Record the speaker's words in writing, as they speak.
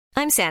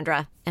I'm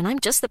Sandra, and I'm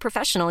just the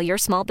professional your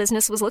small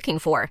business was looking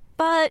for.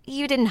 But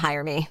you didn't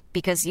hire me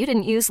because you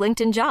didn't use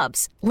LinkedIn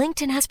Jobs.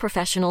 LinkedIn has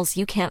professionals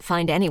you can't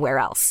find anywhere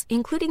else,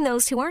 including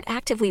those who aren't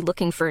actively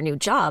looking for a new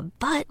job,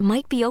 but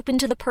might be open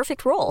to the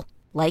perfect role,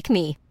 like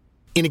me.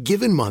 In a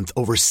given month,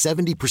 over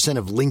 70%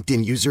 of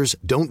LinkedIn users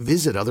don't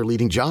visit other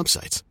leading job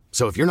sites.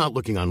 So if you're not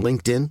looking on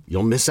LinkedIn,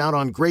 you'll miss out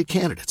on great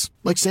candidates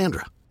like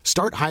Sandra.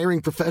 Start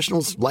hiring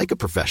professionals like a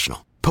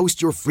professional.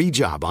 Post your free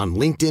job on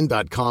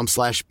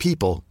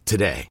linkedin.com/people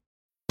today.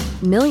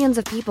 Millions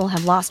of people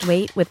have lost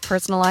weight with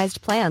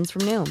personalized plans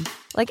from Noom.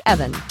 Like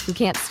Evan, who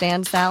can't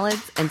stand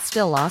salads and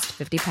still lost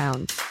 50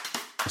 pounds.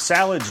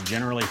 Salads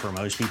generally for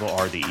most people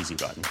are the easy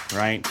button,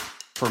 right?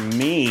 For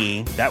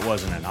me, that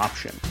wasn't an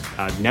option.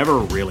 I never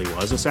really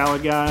was a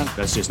salad guy.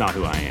 That's just not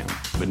who I am.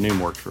 But Noom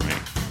worked for me.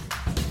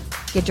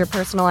 Get your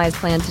personalized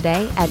plan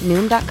today at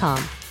Noom.com.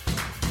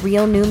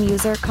 Real Noom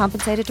user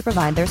compensated to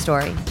provide their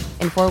story.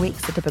 In 4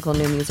 weeks, the typical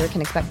Noom user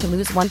can expect to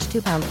lose 1 to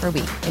 2 pounds per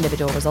week.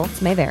 Individual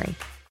results may vary.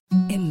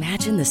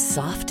 Imagine the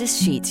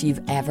softest sheets you've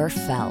ever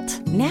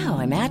felt. Now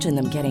imagine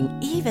them getting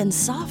even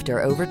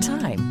softer over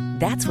time.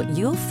 That's what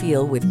you'll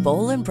feel with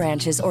Boll &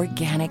 Branch's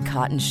organic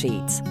cotton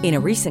sheets. In a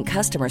recent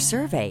customer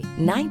survey,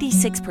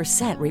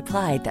 96%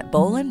 replied that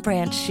Boll &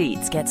 Branch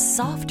sheets get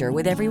softer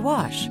with every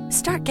wash.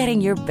 Start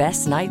getting your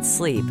best night's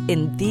sleep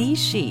in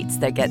these sheets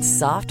that get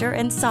softer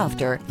and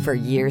softer for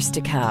years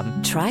to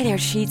come. Try their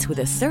sheets with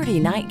a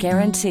 30-night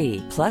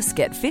guarantee. Plus,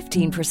 get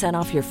 15%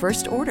 off your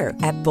first order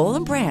at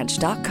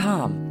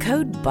bollandbranch.com.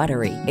 Code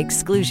BUTTERY.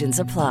 Exclusions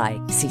apply.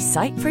 See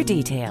site for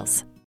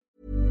details.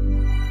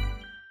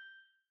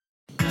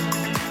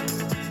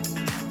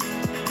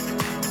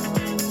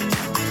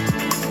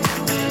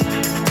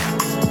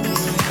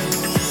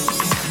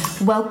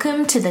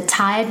 Welcome to the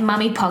Tired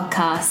Mummy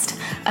Podcast,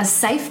 a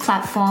safe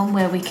platform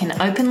where we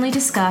can openly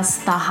discuss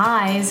the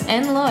highs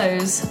and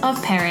lows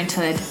of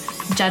parenthood,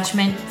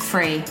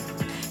 judgment-free.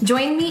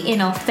 Join me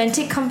in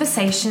authentic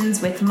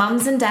conversations with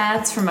mums and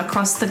dads from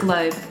across the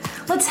globe.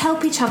 Let's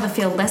help each other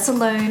feel less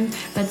alone.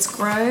 Let's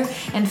grow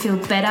and feel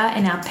better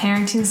in our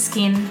parenting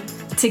skin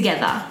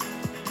together.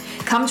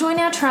 Come join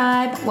our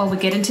tribe while we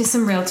get into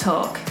some real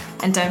talk.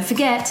 And don't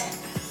forget,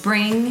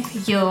 bring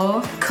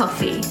your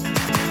coffee.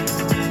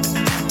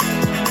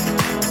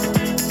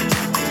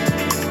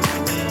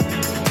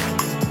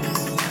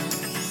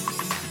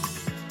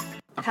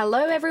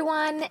 Hello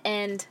everyone,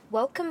 and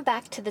welcome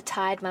back to the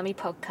Tired Mummy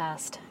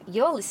Podcast.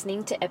 You're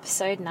listening to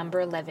episode number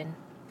 11.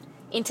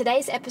 In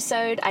today's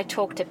episode, I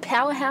talk to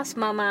powerhouse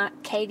mama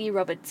Katie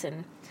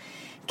Robertson.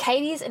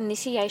 Katie's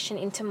initiation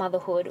into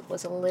motherhood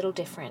was a little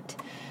different.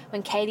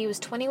 When Katie was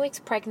 20 weeks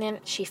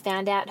pregnant, she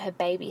found out her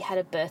baby had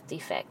a birth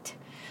defect.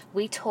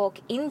 We talk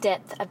in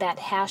depth about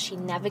how she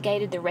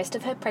navigated the rest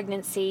of her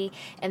pregnancy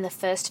and the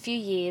first few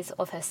years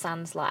of her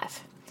son's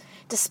life.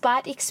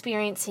 Despite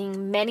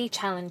experiencing many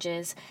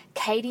challenges,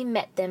 Katie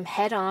met them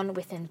head-on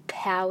with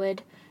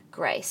empowered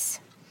grace.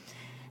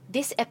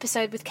 This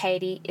episode with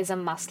Katie is a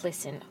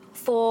must-listen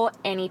for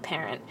any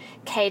parent.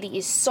 Katie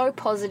is so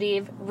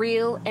positive,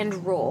 real,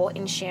 and raw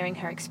in sharing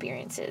her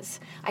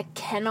experiences. I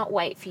cannot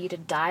wait for you to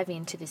dive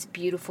into this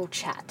beautiful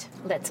chat.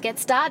 Let's get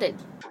started.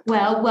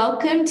 Well,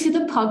 welcome to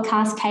the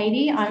podcast,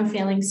 Katie. I'm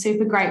feeling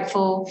super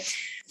grateful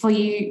for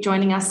you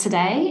joining us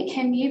today.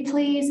 Can you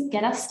please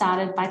get us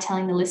started by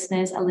telling the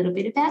listeners a little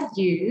bit about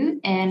you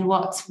and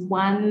what's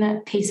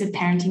one piece of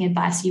parenting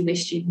advice you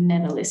wished you'd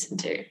never listened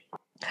to?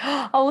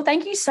 Oh, well,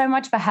 thank you so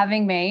much for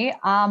having me.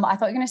 I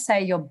thought you were going to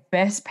say your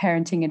best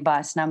parenting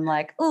advice, and I'm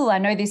like, oh, I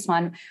know this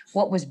one.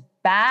 What was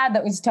bad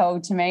that was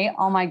told to me?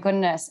 Oh, my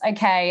goodness.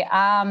 Okay.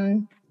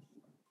 Buying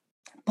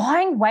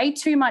way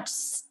too much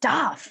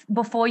stuff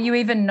before you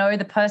even know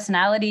the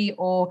personality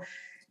or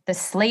the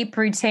sleep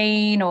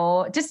routine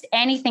or just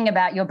anything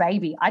about your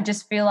baby. I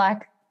just feel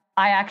like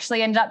I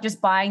actually ended up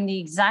just buying the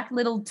exact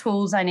little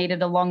tools I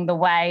needed along the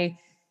way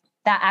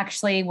that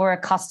actually were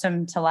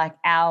accustomed to like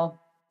our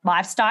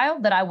lifestyle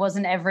that I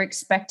wasn't ever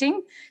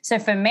expecting. So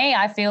for me,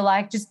 I feel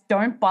like just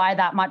don't buy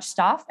that much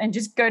stuff and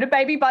just go to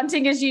Baby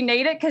Bunting as you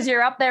need it because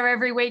you're up there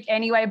every week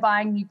anyway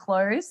buying new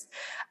clothes.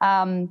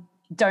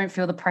 Don't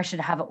feel the pressure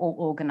to have it all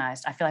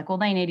organized. I feel like all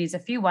they need is a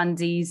few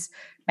onesies.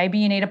 Maybe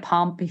you need a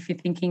pump if you're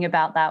thinking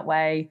about that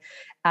way.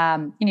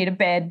 You need a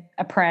bed,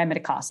 a pram, and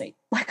a car seat.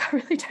 Like I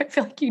really don't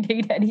feel like you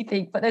need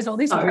anything, but there's all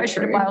this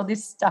pressure to buy all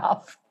this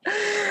stuff.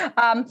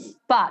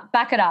 But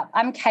back it up.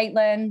 I'm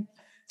Caitlin.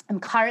 I'm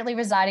currently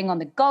residing on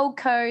the Gold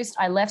Coast.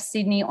 I left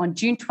Sydney on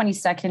June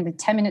 22nd with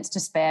 10 minutes to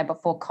spare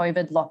before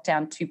COVID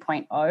lockdown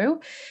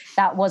 2.0.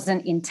 That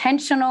wasn't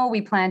intentional.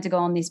 We planned to go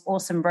on this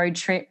awesome road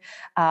trip,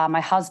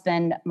 my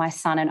husband, my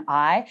son, and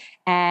I.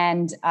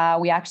 And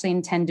we actually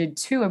intended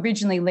to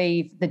originally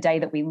leave the day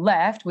that we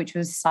left, which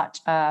was such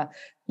a,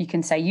 you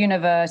can say,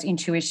 universe,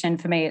 intuition.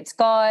 For me, it's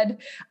God.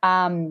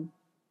 And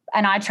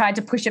I tried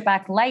to push it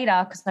back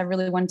later because I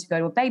really wanted to go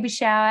to a baby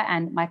shower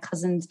and my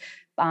cousin's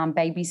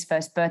baby's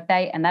first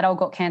birthday, and that all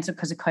got cancelled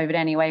because of COVID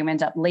anyway. We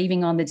ended up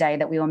leaving on the day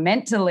that we were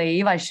meant to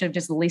leave. I should have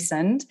just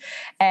listened.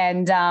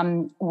 And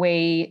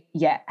we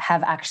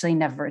have actually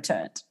never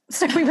returned.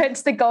 So we went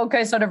to the Gold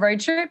Coast on a road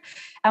trip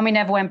and we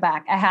never went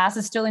back. Our house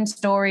is still in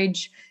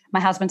storage. My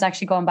husband's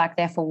actually gone back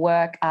there for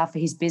work, for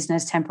his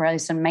business, temporarily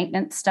some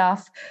maintenance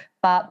stuff.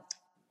 But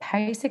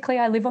basically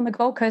I live on the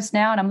Gold Coast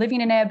now and I'm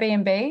living in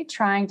Airbnb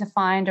trying to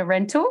find a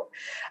rental.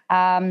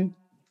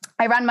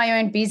 I run my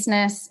own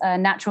business, a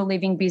natural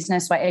living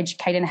business, where I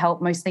educate and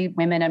help mostly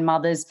women and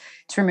mothers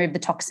to remove the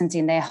toxins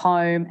in their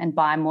home and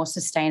buy more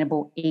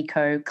sustainable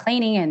eco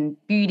cleaning and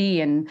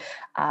beauty and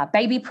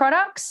baby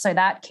products. So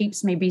that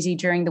keeps me busy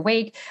during the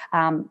week.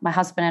 My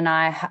husband and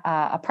I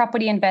are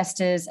property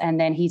investors, and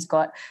then he's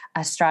got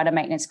a strata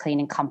maintenance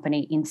cleaning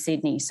company in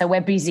Sydney. So we're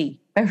busy.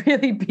 We're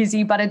really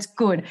busy, but it's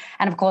good.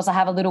 And of course, I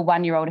have a little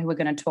 1-year-old who we're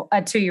going to talk,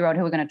 a 2-year-old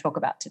who we're going to talk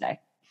about today.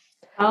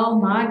 Oh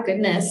my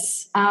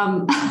goodness.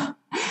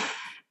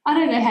 I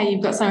don't know how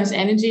you've got so much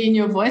energy in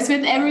your voice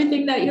with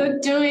everything that you're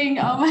doing.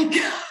 Oh my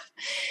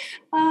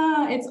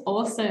God. It's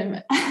awesome.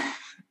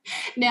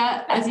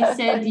 Now, as you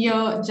said,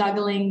 you're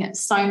juggling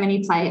so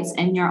many plates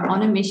and you're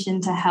on a mission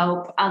to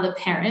help other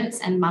parents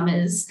and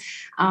mamas.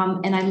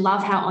 And I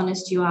love how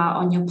honest you are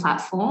on your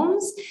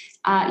platforms.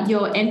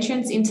 Your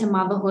entrance into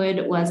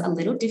motherhood was a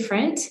little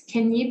different.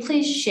 Can you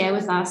please share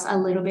with us a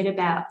little bit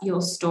about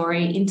your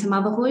story into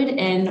motherhood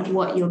and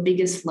what your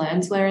biggest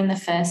learns were in the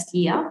first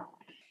year?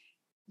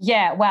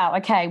 Yeah, wow.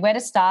 Okay, where to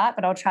start,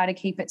 but I'll try to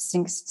keep it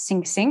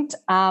succinct.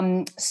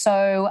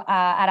 So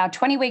at our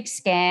 20-week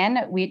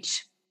scan,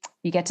 which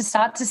you get to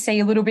start to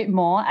see a little bit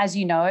more, as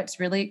you know, it's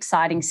really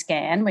exciting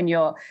scan when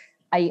you're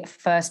a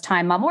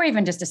first-time mum or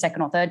even just a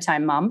second or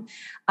third-time mum.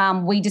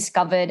 We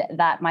discovered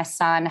that my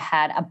son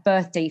had a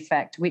birth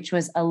defect, which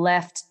was a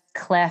left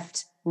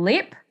cleft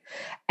lip,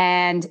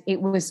 and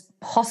it was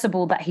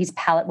possible that his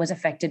palate was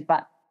affected,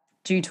 but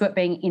due to it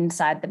being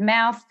inside the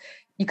mouth,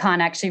 you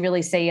can't actually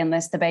really see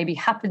unless the baby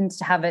happens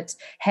to have its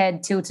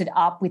head tilted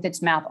up with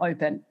its mouth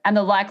open. And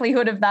the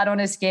likelihood of that on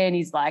a scan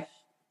is like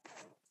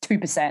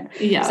 2%.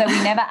 Yeah. So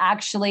we never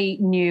actually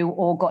knew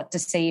or got to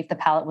see if the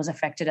palate was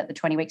affected at the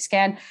 20-week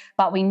scan,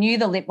 but we knew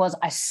the lip was.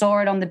 I saw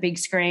it on the big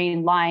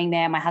screen lying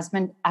there. My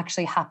husband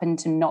actually happened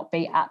to not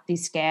be at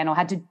this scan or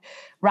had to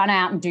run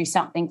out and do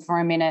something for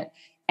a minute,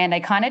 and they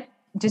kind of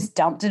just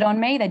dumped it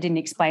on me. They didn't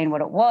explain what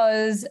it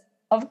was.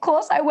 Of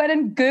course, I went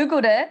and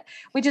Googled it,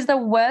 which is the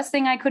worst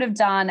thing I could have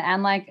done.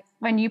 And like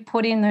when you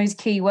put in those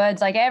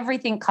keywords, like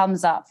everything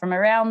comes up from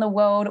around the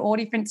world, all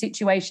different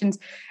situations.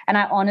 And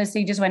I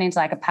honestly just went into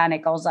like a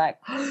panic. I was like,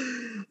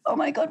 oh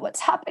my God, what's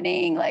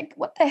happening? Like,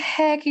 what the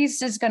heck? He's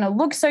just going to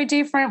look so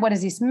different. What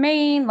does this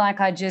mean?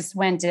 Like, I just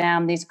went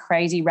down this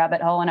crazy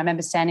rabbit hole. And I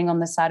remember standing on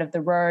the side of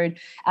the road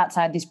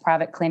outside this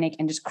private clinic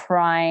and just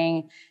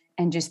crying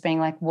and just being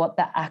like, what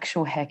the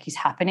actual heck is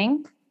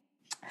happening?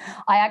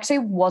 I actually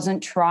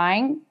wasn't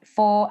trying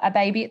for a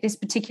baby at this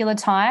particular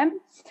time.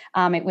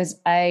 It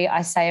was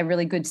I say a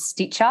really good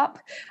stitch up.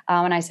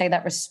 And I say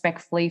that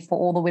respectfully for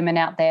all the women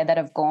out there that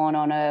have gone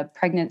on a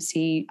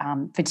pregnancy,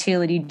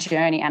 fertility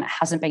journey and it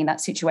hasn't been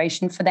that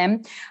situation for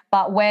them.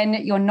 But when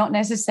you're not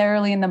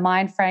necessarily in the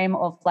mind frame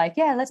of like,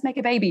 yeah, let's make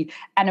a baby,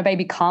 and a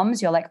baby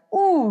comes, you're like,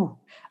 ooh,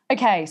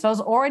 okay. So I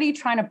was already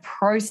trying to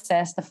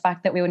process the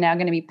fact that we were now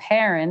going to be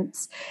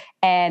parents.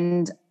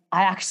 And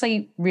I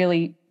actually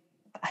really,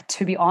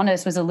 to be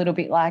honest, was a little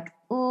bit like,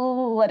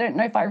 oh, I don't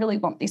know if I really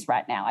want this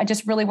right now. I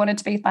just really wanted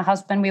to be with my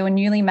husband. We were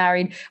newly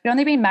married. We'd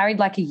only been married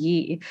like a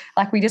year.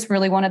 Like we just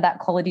really wanted that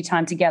quality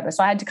time together.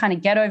 So I had to kind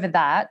of get over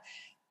that,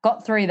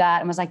 got through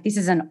that and was like, this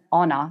is an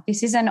honor.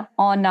 This is an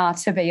honor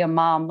to be a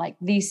mom. Like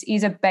this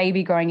is a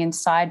baby growing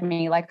inside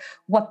me. Like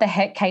what the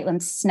heck,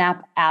 Caitlin,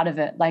 snap out of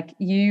it. Like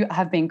you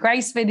have been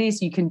graced for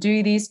this. You can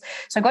do this.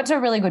 So I got to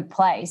a really good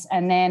place.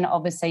 And then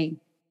obviously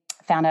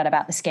found out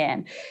about the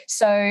scan.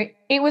 So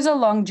it was a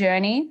long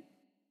journey.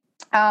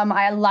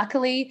 I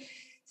luckily,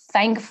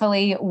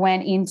 thankfully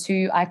went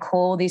into, I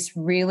call this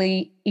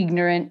really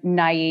ignorant,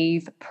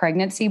 naive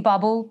pregnancy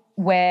bubble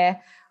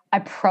where I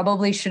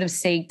probably should have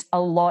sought a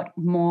lot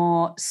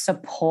more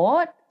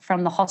support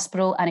from the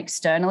hospital and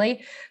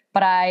externally,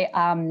 but I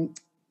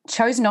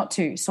chose not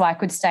to, so I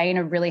could stay in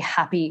a really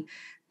happy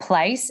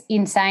place.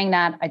 In saying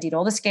that, I did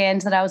all the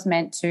scans that I was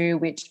meant to,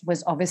 which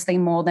was obviously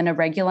more than a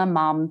regular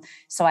mum.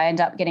 So I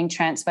ended up getting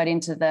transferred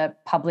into the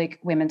public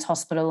women's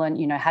hospital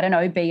and, you know, had an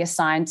OB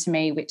assigned to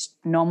me, which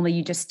normally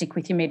you just stick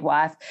with your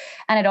midwife.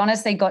 And it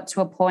honestly got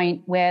to a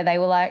point where they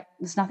were like,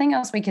 there's nothing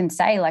else we can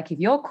say. Like, if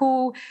you're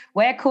cool,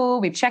 we're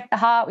cool. We've checked the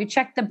heart, we've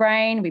checked the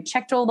brain, we've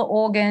checked all the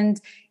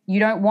organs. You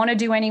don't want to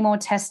do any more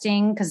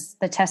testing because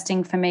the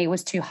testing for me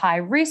was too high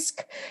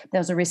risk. There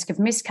was a risk of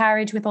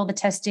miscarriage with all the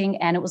testing,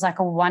 and it was like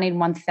a 1 in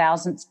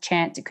 1,000th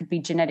chance it could be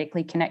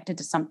genetically connected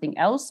to something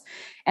else.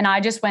 And I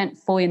just went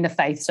fully in the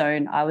faith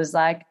zone. I was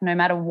like, no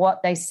matter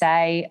what they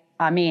say,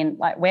 I'm in.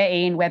 Like,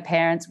 we're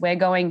parents, we're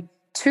going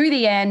to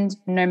the end.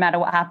 No matter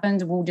what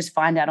happens, we'll just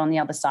find out on the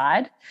other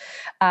side.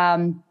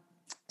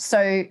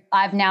 So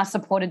I've now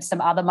supported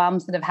some other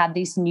mums that have had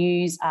this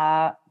news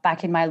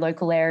back in my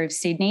local area of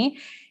Sydney.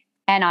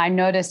 And I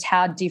noticed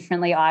how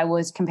differently I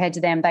was compared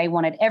to them. They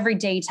wanted every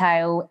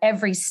detail,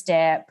 every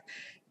step.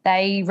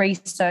 They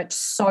researched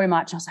so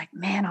much. I was like,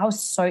 man, I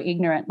was so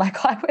ignorant.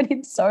 Like I went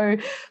in so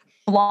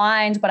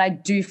blind, but I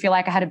do feel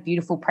like I had a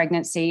beautiful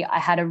pregnancy. I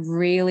had a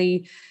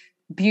really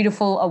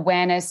beautiful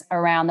awareness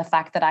around the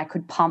fact that I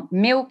could pump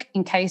milk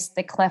in case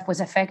the cleft was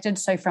affected.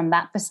 So from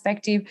that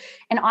perspective,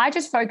 and I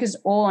just focused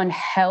all on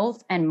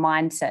health and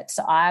mindset.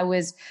 So I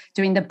was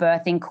doing the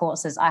birthing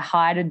courses. I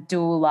hired a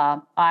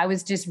doula. I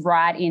was just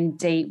right in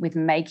deep with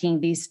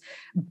making this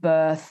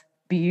birth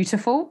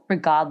beautiful,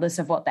 regardless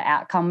of what the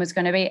outcome was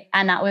going to be.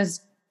 And that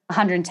was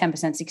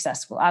 110%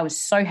 successful. I was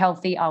so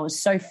healthy. I was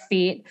so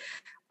fit.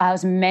 I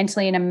was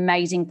mentally in an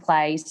amazing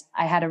place.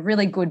 I had a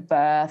really good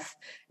birth.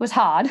 It was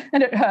hard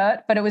and it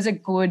hurt, but it was a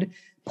good,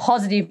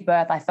 positive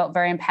birth. I felt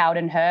very empowered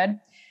and heard.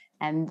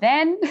 And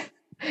then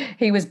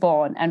he was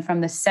born. And from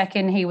the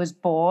second he was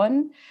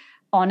born,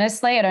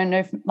 honestly, I don't know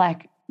if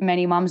like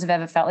many mums have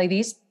ever felt like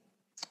this,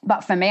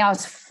 but for me, I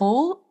was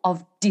full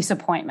of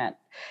disappointment.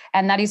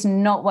 And that is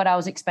not what I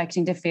was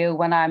expecting to feel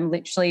when I'm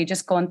literally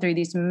just gone through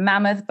this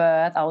mammoth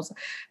birth. I was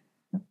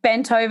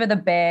bent over the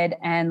bed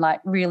and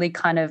like really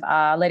kind of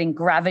letting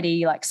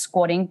gravity, like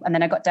squatting. And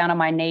then I got down on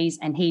my knees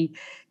and he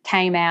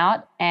came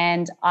out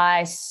and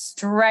I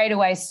straight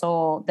away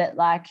saw that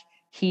like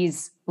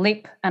his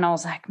lip and I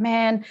was like,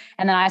 man.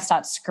 And then I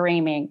start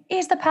screaming,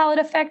 is the palate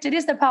affected?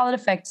 Is the palate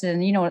affected?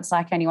 And you know what it's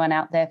like, anyone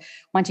out there,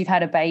 once you've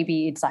had a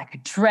baby, it's like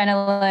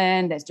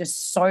adrenaline. There's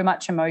just so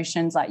much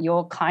emotions. Like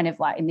you're kind of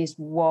like in this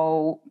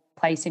whoa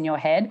place in your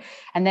head.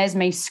 And there's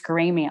me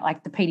screaming at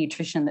like the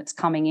pediatrician that's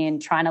coming in,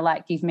 trying to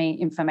like give me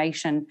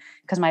information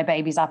because my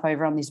baby's up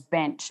over on this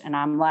bench and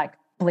I'm like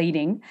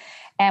bleeding.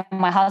 And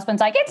my husband's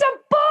like, it's a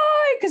boy,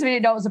 because we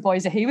didn't know it was a boy.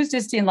 So he was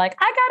just in like,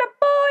 I got a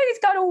boy, he's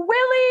got a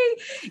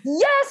willy.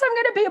 Yes, I'm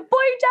going to be a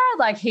boy dad.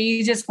 Like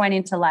he just went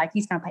into like,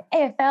 he's going to play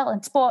AFL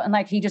and sport. And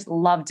like, he just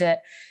loved it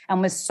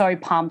and was so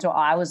pumped. Or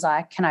I was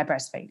like, can I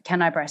breastfeed?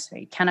 Can I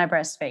breastfeed? Can I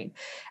breastfeed?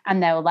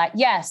 And they were like,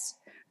 yes,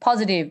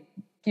 positive,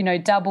 you know,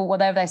 double,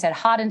 whatever they said,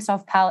 hard and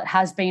soft palate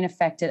has been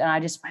affected. And I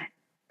just went,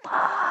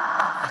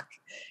 fuck.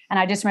 And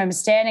I just remember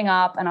standing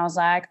up and I was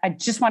like, I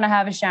just want to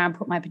have a shower and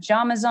put my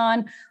pajamas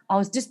on. I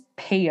was just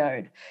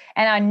PO'd.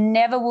 And I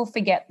never will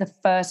forget the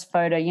first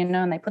photo, you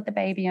know, and they put the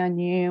baby on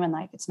you and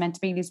like it's meant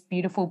to be this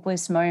beautiful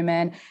bliss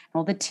moment and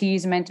all the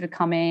tears are meant to be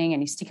coming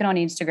and you stick it on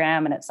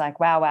Instagram and it's like,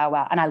 wow, wow,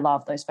 wow. And I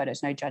love those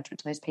photos, no judgment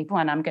to those people.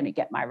 And I'm going to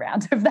get my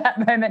round of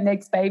that moment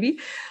next, baby.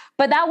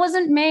 But that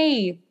wasn't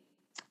me.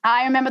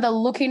 I remember the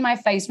look in my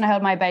face when I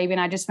held my baby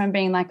and I just remember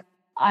being like,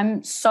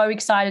 I'm so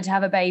excited to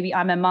have a baby.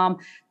 I'm a mum,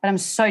 but I'm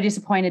so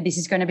disappointed. This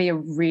is going to be a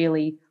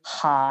really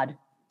hard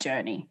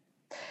journey.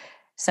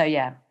 So,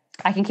 yeah,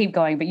 I can keep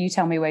going, but you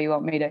tell me where you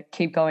want me to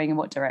keep going in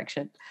what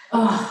direction.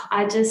 Oh,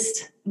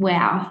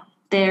 wow.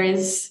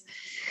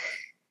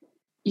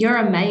 You're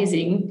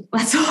amazing.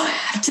 That's all I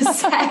have to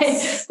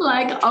say.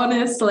 Like,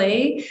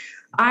 honestly,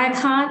 I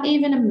can't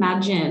even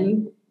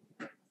imagine,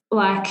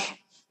 like,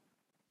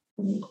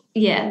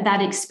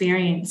 that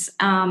experience.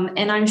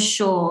 And I'm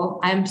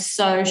so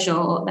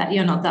sure that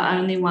you're not the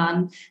only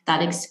one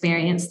that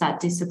experienced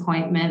that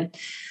disappointment.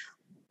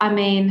 I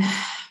mean,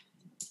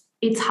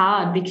 it's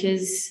hard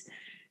because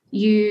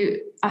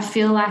I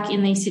feel like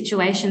in these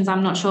situations,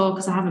 I'm not sure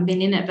because I haven't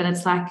been in it, but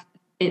it's like,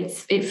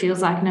 it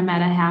feels like no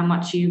matter how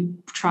much you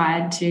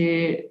tried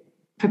to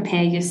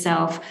prepare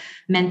yourself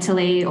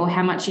mentally or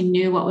how much you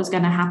knew what was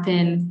going to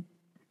happen,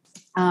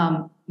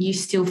 you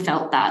still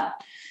felt that.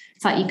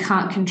 It's like you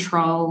can't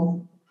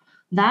control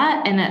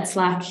that. And it's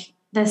like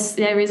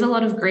there is a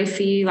lot of grief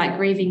for you, like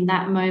grieving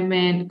that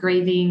moment,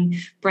 grieving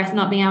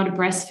not being able to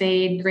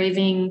breastfeed,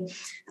 grieving,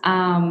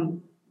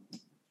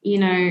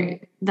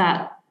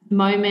 that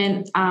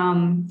moment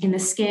in the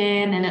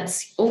scan. And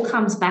it's all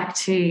comes back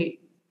to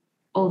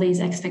all these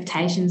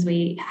expectations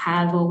we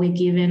have or we're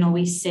given or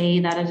we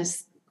see that are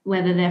just,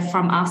 whether they're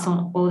from us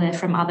or they're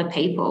from other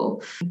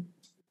people.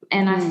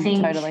 And I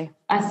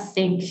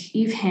think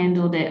you've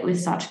handled it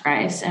with such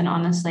grace, and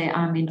honestly,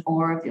 I'm in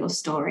awe of your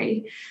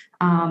story.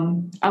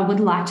 I would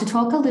like to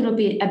talk a little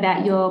bit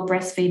about your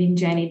breastfeeding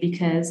journey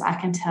because I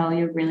can tell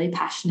you're really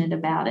passionate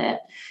about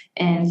it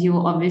and you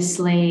were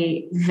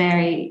obviously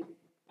very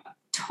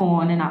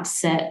torn and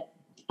upset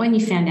when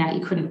you found out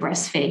you couldn't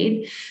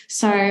breastfeed.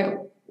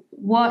 So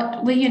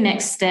what were your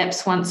next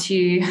steps once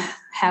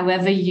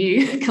however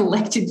you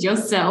collected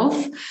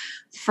yourself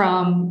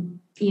from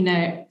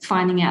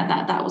finding out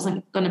that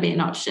wasn't going to be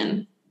an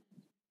option?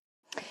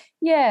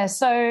 Yeah,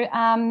 so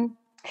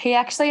he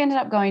actually ended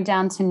up going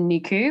down to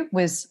NICU,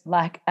 was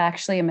like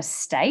actually a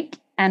mistake.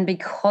 And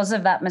because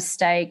of that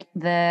mistake,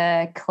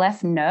 the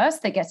cleft nurse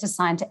that gets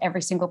assigned to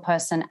every single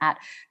person at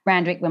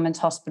Randwick Women's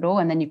Hospital,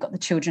 and then you've got the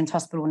Children's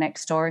Hospital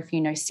next door if you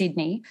know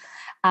Sydney,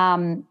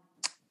 cleft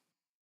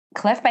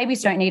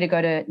babies don't need to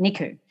go to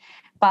NICU.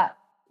 But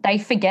they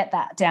forget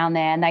that down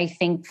there, and they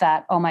think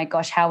that, oh my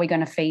gosh, how are we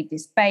going to feed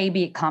this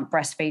baby? It can't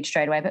breastfeed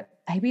straight away. But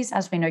babies,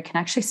 as we know, can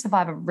actually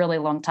survive a really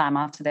long time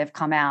after they've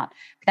come out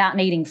without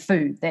needing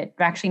food. They're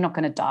actually not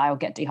going to die or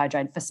get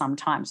dehydrated for some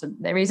time. So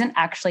there isn't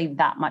actually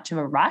that much of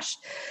a rush.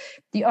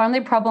 The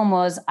only problem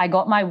was I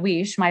got my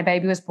wish. My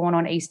baby was born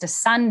on Easter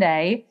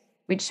Sunday,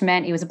 which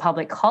meant it was a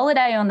public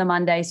holiday on the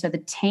Monday, so the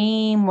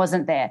team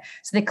wasn't there.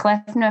 So the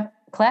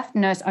cleft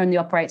nurse only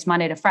operates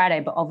Monday to Friday,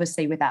 but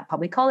obviously without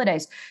public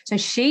holidays. So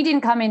she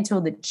didn't come in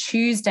till the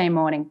Tuesday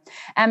morning.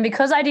 And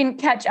because I didn't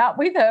catch up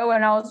with her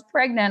when I was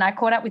pregnant, I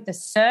caught up with the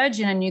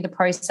surgeon and knew the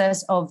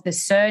process of the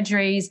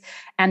surgeries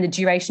and the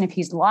duration of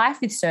his life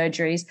with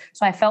surgeries.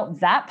 So I felt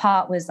that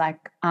part was like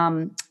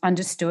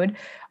understood.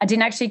 I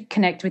didn't actually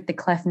connect with the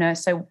cleft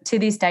nurse. So to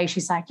this day,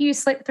 she's like, you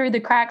slipped through the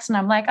cracks. And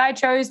I'm like, I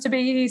chose to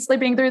be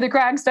slipping through the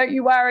cracks. Don't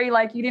you worry.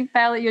 Like, you didn't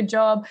fail at your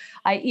job.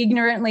 I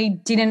ignorantly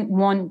didn't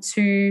want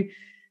to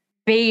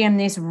be in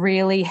this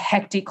really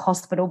hectic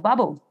hospital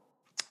bubble.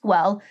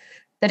 Well,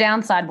 the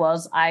downside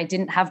was I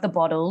didn't have the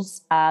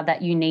bottles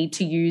that you need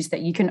to use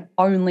that you can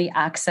only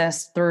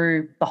access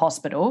through the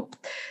hospital.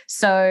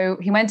 So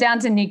he went down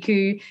to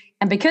NICU,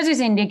 and because he's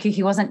in NICU,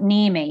 he wasn't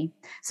near me.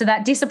 So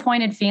that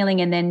disappointed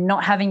feeling and then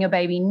not having your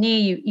baby near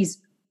you is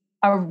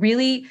a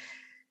really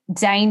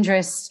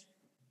dangerous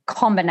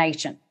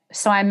combination.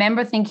 So I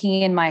remember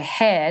thinking in my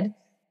head,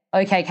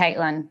 okay,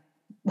 Caitlin,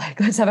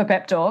 like, let's have a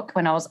pep talk.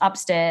 When I was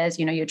upstairs,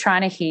 you know, you're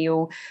trying to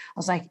heal. I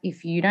was like,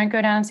 if you don't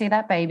go down and see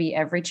that baby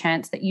every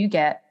chance that you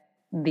get,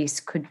 this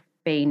could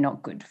be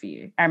not good for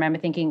you. I remember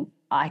thinking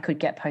I could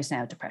get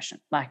postnatal depression.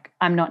 Like,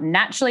 I'm not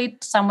naturally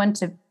someone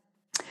to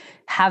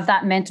have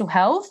that mental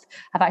health.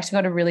 I've actually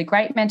got a really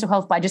great mental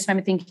health, but I just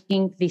remember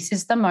thinking this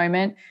is the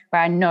moment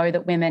where I know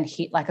that women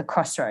hit like a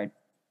crossroad,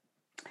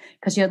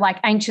 because you're like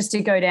anxious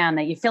to go down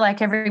there. You feel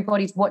like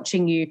everybody's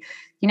watching you.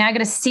 You're now going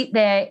to sit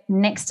there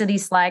next to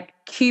this like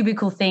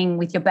cubicle thing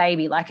with your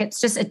baby. Like,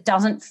 it's just, it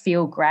doesn't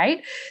feel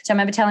great. So I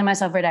remember telling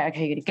myself every day, okay,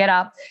 you're going to get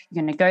up,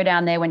 you're going to go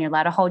down there when you're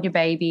allowed to hold your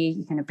baby,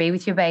 you're going to be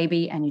with your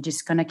baby, and you're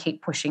just going to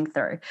keep pushing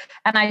through.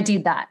 And I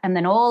did that. And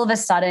then all of a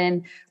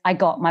sudden I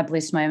got my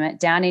bliss moment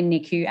down in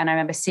NICU, and I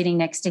remember sitting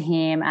next to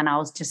him and I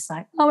was just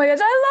like, oh my gosh,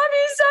 I love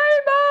you so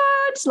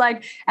much.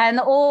 Like, and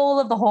all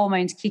of the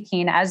hormones kick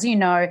in, as you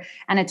know,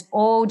 and it's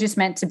all just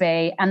meant to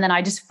be. And then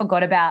I just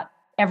forgot about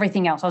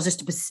everything else. I was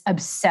just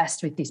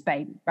obsessed with this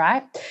baby,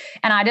 right?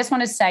 And I just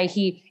want to say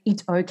here,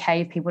 it's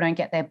okay if people don't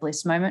get their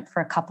bliss moment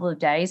for a couple of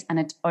days, and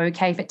it's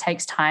okay if it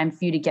takes time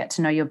for you to get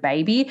to know your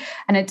baby,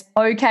 and it's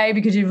okay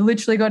because you've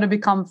literally got to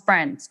become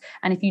friends.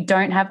 And if you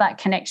don't have that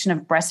connection of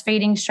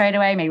breastfeeding straight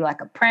away, maybe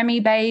like a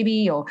preemie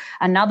baby or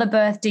another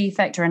birth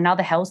defect or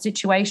another health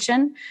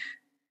situation,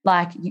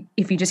 like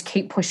if you just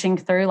keep pushing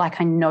through, like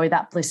I know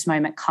that bliss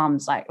moment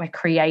comes. Like, we're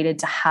created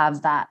to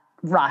have that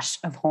rush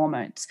of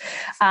hormones.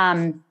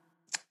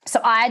 So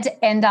I had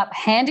to end up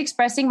hand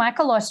expressing my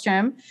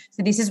colostrum.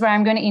 So this is where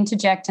I'm going to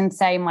interject and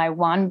say my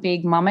one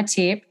big mama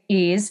tip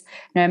is,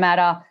 no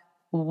matter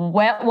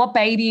what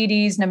baby it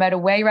is, no matter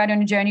where you're at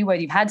on a journey,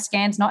 whether you've had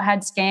scans, not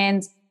had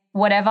scans,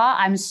 whatever,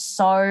 I'm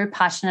so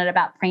passionate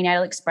about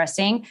prenatal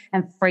expressing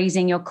and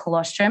freezing your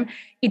colostrum.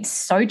 It's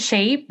so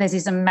cheap. There's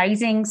this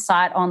amazing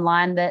site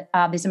online that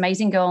this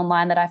amazing girl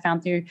online that I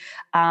found through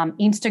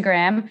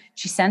Instagram.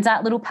 She sends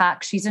out little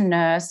packs. She's a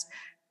nurse.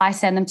 I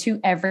send them to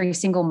every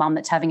single mum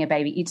that's having a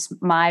baby. It's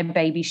my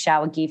baby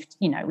shower gift,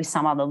 you know, with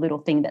some other little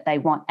thing that they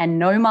want. And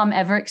no mum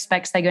ever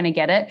expects they're going to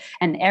get it.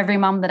 And every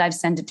mum that I've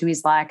sent it to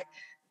is like,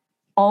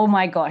 oh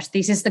my gosh,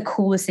 this is the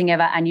coolest thing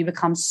ever. And you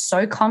become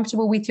so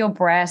comfortable with your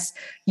breast.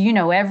 You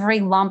know, every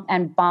lump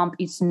and bump.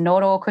 It's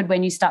not awkward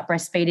when you start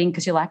breastfeeding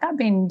because you're like, I've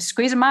been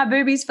squeezing my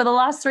boobies for the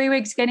last 3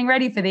 weeks getting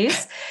ready for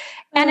this.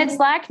 And it's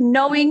like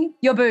knowing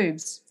your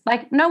boobs.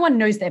 Like, no one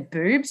knows their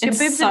boobs. Your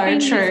boobs so have been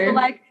true. used for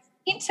like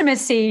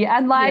intimacy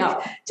and like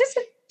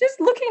just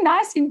looking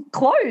nice in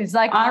clothes.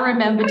 Like, I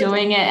remember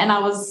doing it and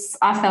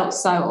I felt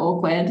so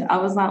awkward. I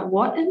was like,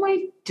 what am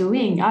I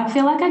doing? I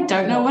feel like I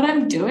don't know what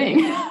I'm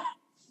doing.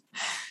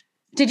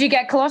 Did you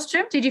get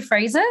colostrum? Did you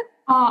freeze it?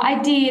 Oh, I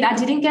did. I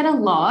didn't get a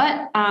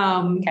lot,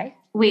 Okay.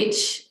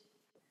 which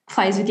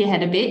plays with your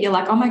head a bit. You're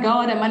like, oh my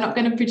God, am I not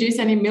going to produce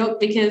any milk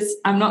because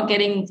I'm not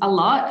getting a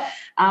lot?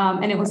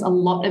 And it was a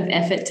lot of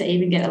effort to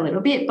even get a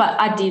little bit, but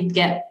I did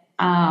get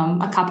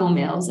a couple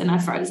meals and I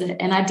froze it,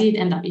 and I did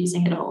end up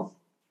using it all.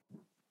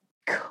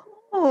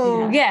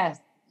 Cool. Yeah,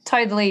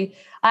 totally.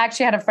 I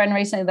actually had a friend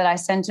recently that I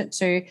sent it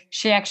to.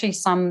 She actually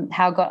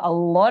somehow got a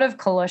lot of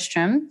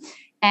colostrum,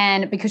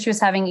 and because she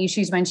was having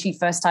issues when she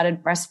first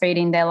started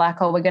breastfeeding, they're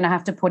like, oh, we're going to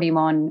have to put him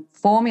on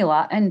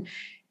formula. And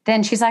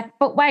then she's like,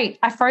 but wait,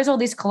 I froze all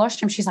this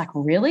colostrum. She's like,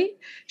 really?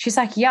 She's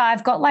like, yeah,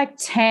 I've got like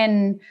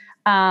 10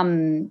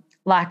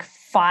 like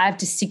 5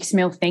 to 6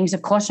 mil things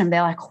of colostrum.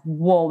 They're like,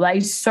 whoa, that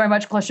is so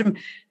much colostrum.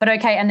 But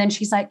okay. And then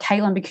she's like,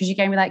 Caitlin, because you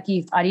gave me that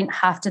gift, I didn't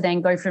have to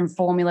then go from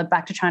formula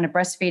back to trying to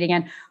breastfeed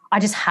again. I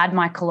just had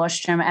my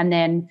colostrum, and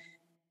then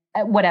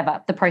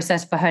whatever, the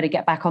process for her to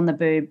get back on the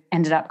boob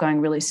ended up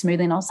going really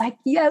smoothly. And I was like,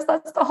 yes,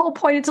 that's the whole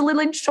point. It's a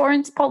little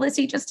insurance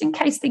policy just in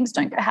case things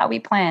don't go how we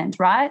planned,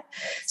 right?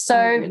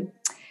 So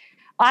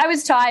I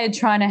was tired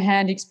trying to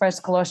hand express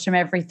colostrum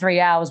every 3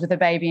 hours with a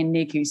baby in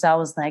NICU. So I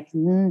was like,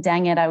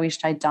 dang it, I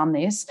wished I'd done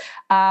this.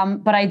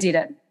 But I did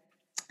it.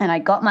 And I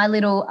got my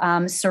little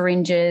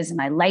syringes and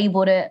I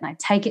labeled it and I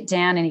take it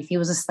down. And if he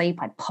was asleep,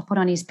 I'd pop it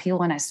on his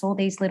pillow. And I saw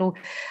these little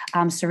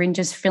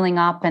syringes filling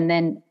up. And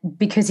then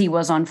because he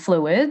was on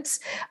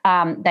fluids,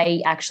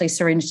 they actually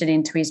syringed it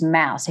into his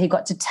mouth. So he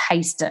got to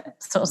taste it.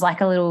 So it was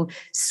like a little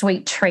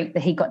sweet treat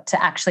that he got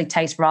to actually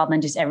taste rather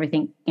than just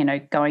everything,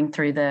 going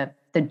through the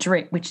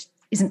drip, which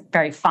isn't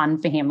very fun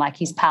for him, like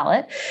his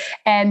palate.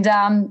 And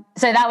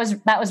so that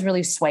was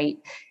really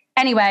sweet.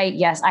 Anyway,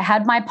 yes, I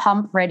had my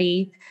pump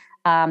ready.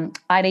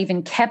 I'd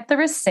even kept the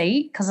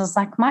receipt because I was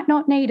like, might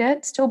not need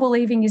it, still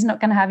believing he's not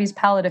going to have his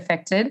palate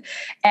affected.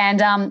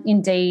 And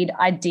indeed,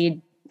 I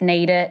did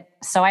need it.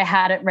 So I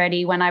had it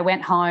ready when I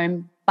went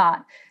home.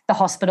 But the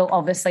hospital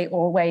obviously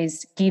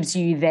always gives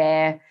you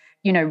their,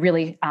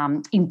 really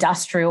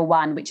industrial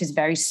one, which is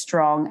very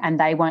strong, and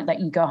they won't let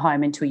you go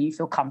home until you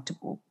feel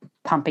comfortable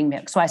pumping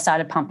milk. So I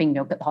started pumping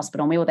milk at the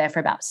hospital, and we were there for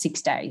about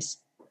 6 days.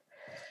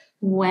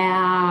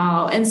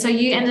 Wow. And so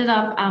you ended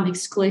up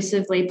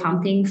exclusively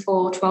pumping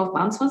for 12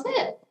 months, was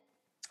it?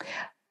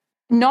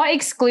 Not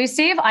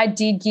exclusive. I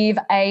did give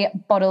a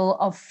bottle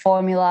of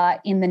formula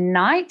in the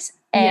night,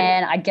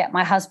 and I get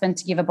my husband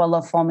to give a bottle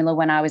of formula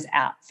when I was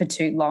out for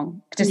too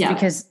long, just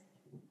because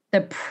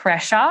the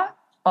pressure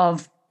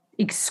of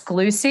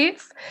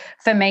exclusive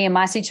for me in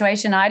my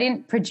situation, I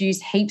didn't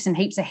produce heaps and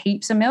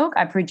heaps of milk.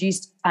 I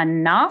produced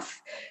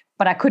enough,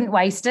 but I couldn't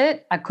waste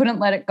it. I couldn't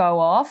let it go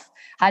off.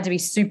 I had to be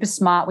super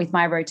smart with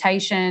my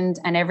rotations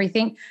and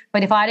everything.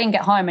 But if I didn't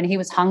get home and he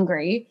was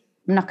hungry,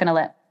 I'm not going to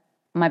let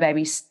my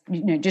baby,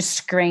 just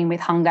scream with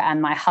hunger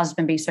and my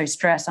husband be so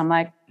stressed. I'm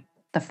like,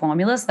 the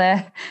formula's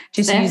there.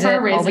 Just there use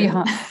it.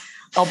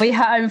 I'll be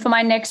home for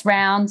my next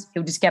round.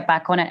 He'll just get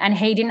back on it. And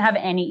he didn't have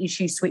any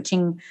issue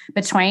switching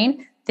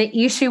between.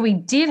 The issue we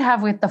did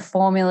have with the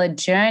formula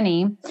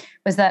journey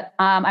was that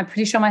I'm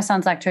pretty sure my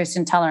son's lactose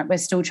intolerant. We're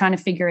still trying to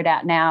figure it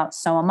out now.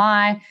 So am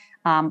I.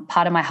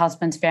 Part of my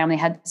husband's family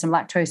had some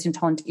lactose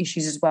intolerant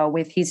issues as well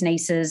with his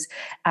nieces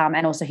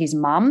and also his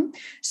mum.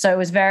 So it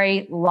was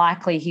very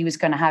likely he was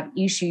going to have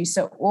issues.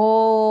 So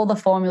all the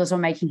formulas were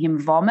making him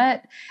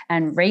vomit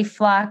and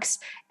reflux,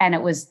 and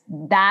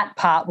that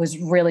part was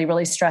really,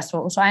 really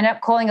stressful. So I ended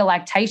up calling a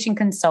lactation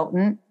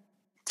consultant.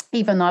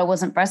 Even though I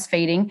wasn't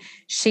breastfeeding,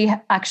 she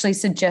actually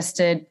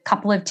suggested a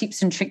couple of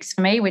tips and tricks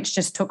for me, which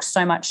just took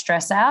so much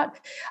stress out.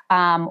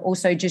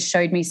 Also just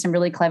showed me some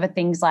really clever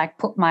things like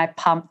put my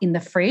pump in the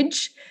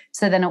fridge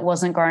so then it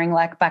wasn't growing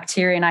like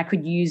bacteria and I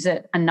could use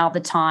it another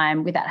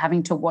time without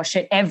having to wash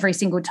it every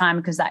single time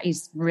because that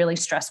is really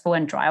stressful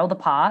and dry all the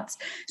parts.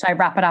 So I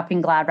wrap it up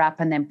in Glad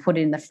Wrap and then put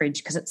it in the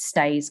fridge because it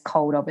stays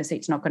cold. Obviously,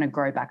 it's not going to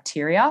grow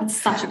bacteria.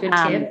 That's such a good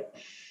tip.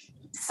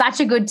 Such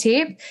a good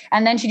tip.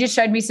 And then she just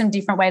showed me some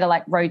different way to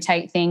like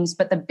rotate things.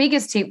 But the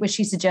biggest tip was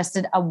she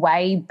suggested a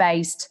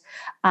whey-based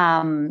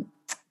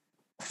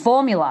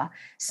formula.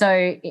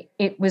 So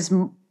it was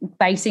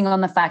basing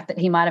on the fact that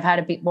he might have had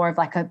a bit more of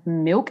like a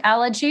milk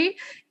allergy,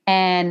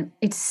 and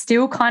it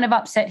still kind of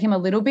upset him a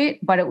little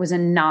bit, but it was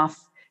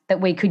enough that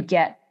we could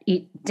get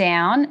it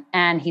down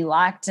and he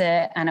liked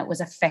it and it was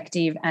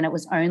effective and it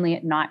was only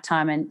at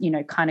nighttime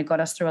and, kind of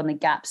got us through on the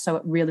gap. So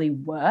it really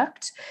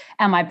worked.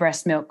 And my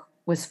breast milk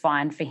was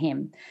fine for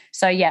him.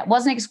 So yeah, it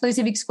wasn't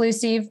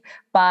exclusive,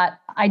 but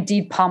I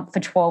did pump for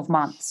 12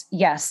 months.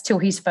 Yes, till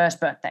his first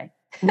birthday.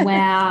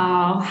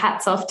 Wow.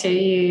 Hats off to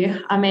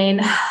you. I mean,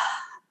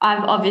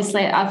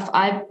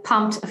 I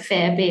pumped a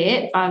fair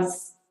bit. I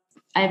was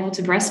able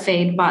to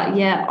breastfeed, but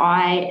yeah,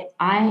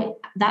 I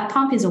that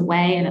pump is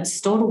away and it's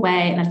stored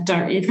away and I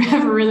don't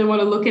ever really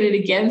want to look at it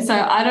again. So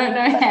I don't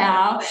know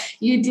how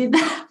you did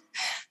that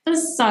for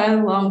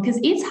so long because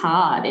it's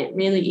hard. It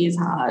really is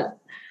hard.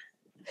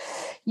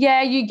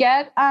 Yeah, you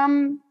get,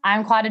 I'm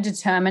quite a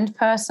determined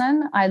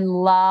person. I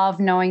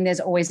love knowing there's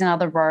always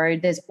another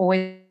road. There's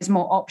always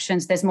more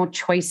options. There's more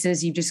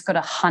choices. You've just got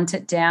to hunt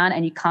it down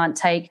and you can't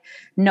take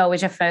no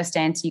as your first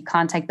answer. You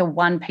can't take the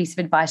one piece of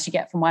advice you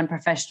get from one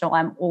professional.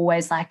 I'm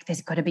always like,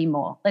 there's got to be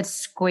more. Let's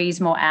squeeze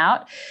more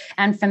out.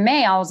 And for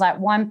me, I was like,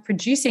 well, I'm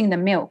producing the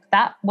milk.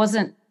 That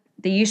wasn't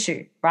the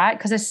issue, right?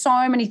 Because there's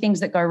so many things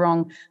that go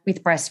wrong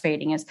with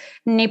breastfeeding. It's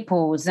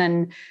nipples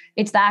and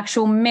it's the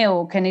actual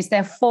milk and is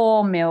there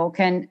fore milk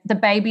and the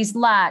baby's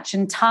latch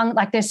and tongue.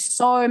 Like there's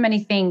so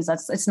many things.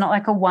 It's not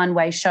like a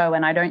one-way show,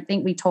 and I don't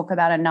think we talk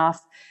about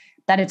enough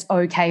that it's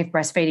okay if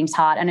breastfeeding's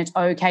hard and it's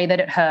okay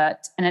that it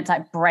hurts and it's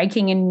like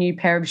breaking a new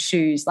pair of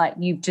shoes. Like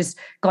you've just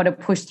got to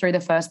push through the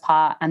first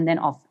part and then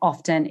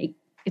often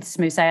it's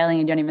smooth sailing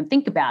and you don't even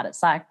think about it.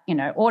 It's like,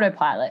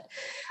 autopilot.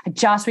 I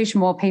just wish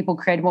more people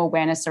created more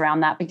awareness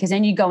around that because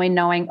then you go in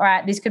knowing, all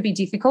right, this could be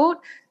difficult.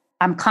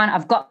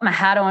 I've got my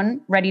hat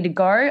on, ready to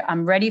go.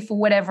 I'm ready for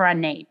whatever I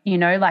need,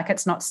 like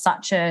it's not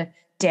such a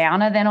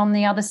downer then on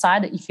the other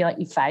side that you feel like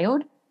you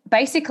failed.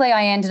 basically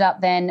I ended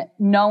up then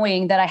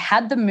knowing that I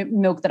had the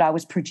milk that I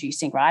was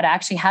producing, right? I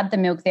actually had the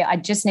milk there. I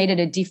just needed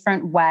a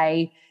different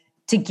way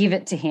to give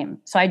it to him.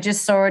 So I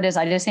just saw it as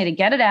I just need to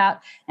get it out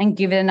and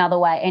give it another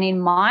way. And in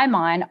my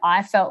mind,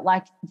 I felt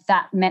like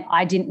that meant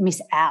I didn't miss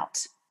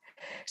out.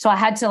 So I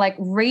had to like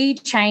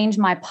rechange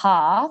my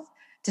path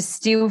to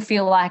still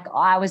feel like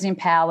I was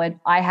empowered,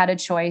 I had a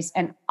choice,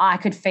 and I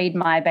could feed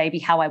my baby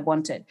how I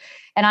wanted.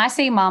 And I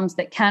see mums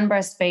that can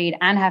breastfeed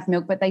and have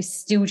milk, but they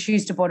still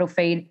choose to bottle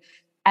feed,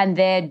 and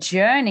their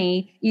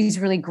journey is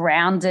really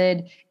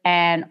grounded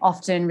and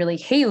often really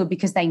healed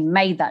because they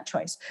made that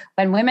choice.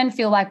 When women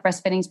feel like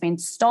breastfeeding's been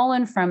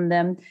stolen from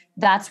them,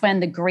 that's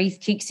when the grief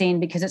kicks in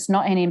because it's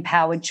not an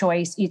empowered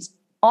choice. It's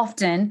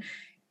often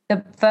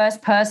the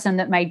first person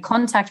that made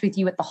contact with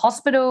you at the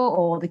hospital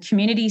or the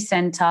community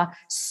centre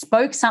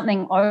spoke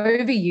something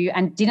over you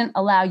and didn't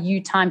allow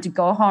you time to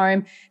go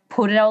home,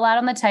 put it all out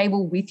on the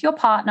table with your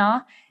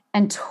partner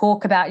and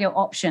talk about your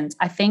options.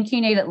 I think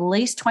you need at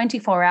least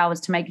 24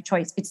 hours to make a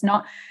choice. It's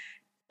not,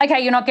 okay,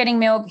 you're not getting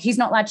milk, he's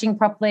not latching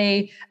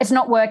properly, it's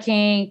not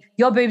working,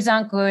 your boobs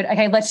aren't good,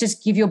 okay, let's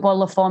just give you a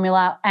bottle of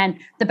formula, and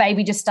the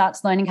baby just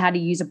starts learning how to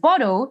use a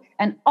bottle,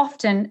 and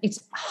often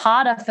it's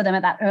harder for them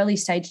at that early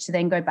stage to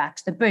then go back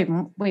to the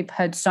boob. We've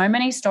heard so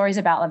many stories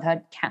about, I've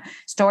heard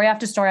story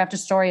after story after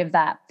story of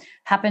that.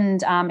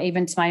 Happened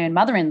even to my own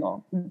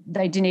mother-in-law.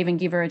 They didn't even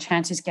give her a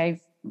chance, just gave,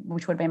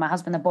 which would be my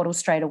husband, the bottle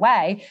straight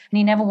away, and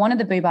he never wanted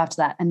the boob after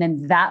that, and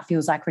then that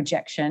feels like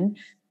rejection.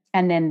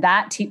 And then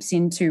that tips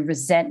into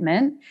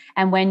resentment.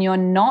 And when you're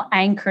not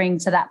anchoring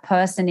to that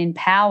person in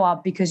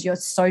power because you're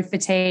so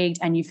fatigued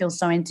and you feel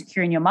so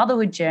insecure in your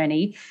motherhood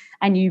journey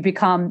and you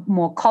become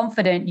more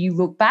confident, you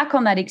look back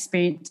on that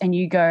experience and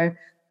you go,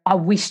 I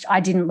wished I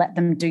didn't let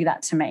them do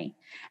that to me.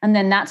 And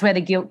then that's where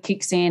the guilt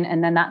kicks in.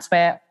 And then that's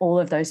where all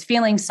of those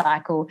feelings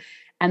cycle.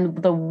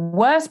 And the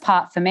worst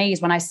part for me is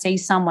when I see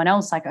someone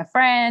else, like a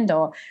friend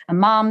or a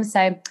mum,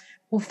 say,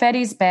 well, fed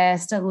is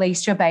best, at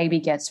least your baby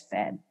gets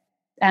fed.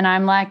 And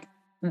I'm like,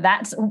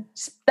 that's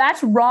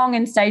wrong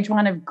in stage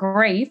one of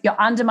grief.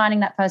 You're undermining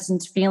that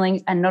person's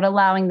feelings and not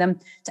allowing them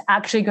to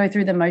actually go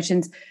through the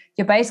motions.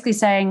 You're basically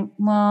saying,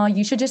 well,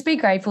 you should just be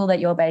grateful that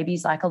your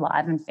baby's like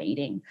alive and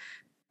feeding.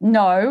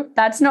 No,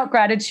 that's not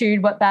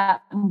gratitude, what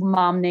that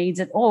mom needs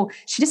at all.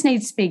 She just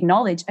needs to be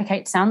acknowledged. Okay,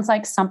 it sounds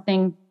like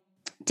something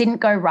didn't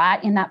go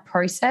right in that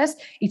process.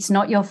 It's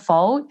not your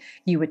fault.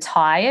 You were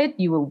tired.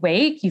 You were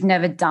weak. You've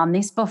never done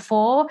this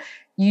before.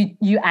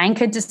 You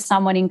anchored to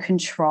someone in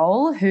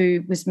control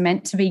who was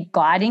meant to be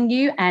guiding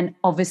you and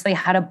obviously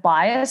had a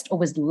bias or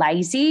was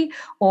lazy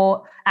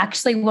or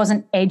actually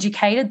wasn't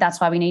educated. That's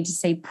why we need to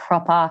see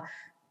proper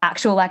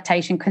actual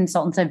lactation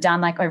consultants. Have done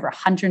like over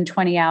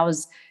 120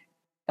 hours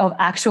of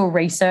actual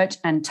research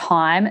and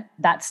time.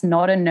 That's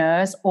not a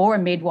nurse or a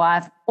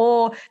midwife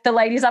or the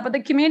ladies up at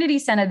the community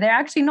centre. They're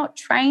actually not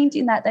trained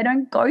in that. They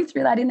don't go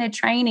through that in their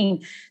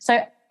training.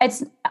 So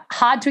it's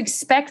hard to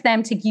expect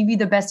them to give you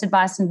the best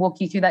advice and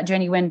walk you through that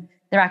journey when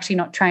they're actually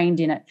not trained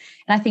in it.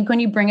 And I think when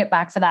you bring it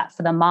back for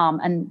the mum,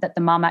 and that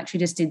the mum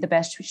actually just did the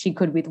best she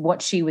could with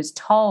what she was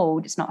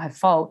told, it's not her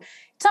fault,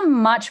 it's a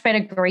much better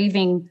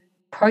grieving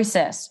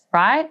process,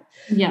 right?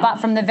 Yeah. But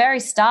from the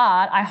very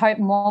start, I hope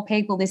more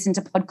people listen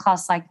to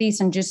podcasts like this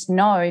and just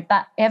know if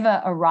that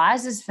ever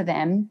arises for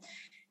them,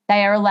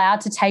 they are allowed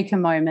to take a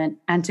moment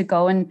and to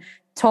go and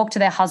talk to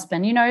their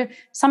husband. You know,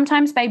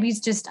 sometimes babies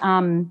just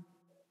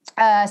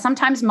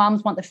sometimes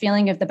mums want the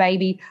feeling of the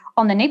baby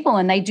on the nipple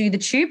and they do the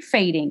tube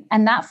feeding,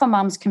 and that for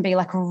mums can be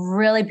like a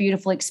really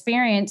beautiful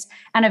experience,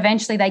 and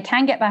eventually they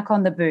can get back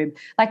on the boob.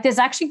 Like there's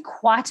actually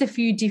quite a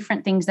few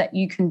different things that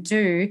you can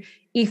do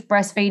if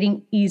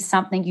breastfeeding is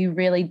something you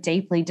really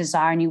deeply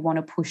desire and you want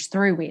to push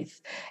through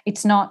with.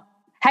 It's not,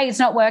 hey, it's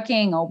not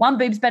working, or one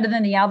boob's better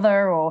than the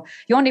other, or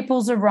your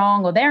nipples are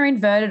wrong, or they're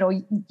inverted,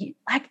 or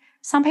like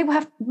some people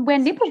have to wear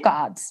nipple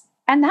guards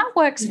and that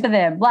works for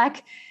them.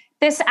 Like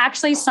there's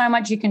actually so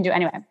much you can do.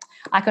 Anyway,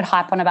 I could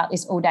hype on about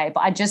this all day,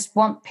 but I just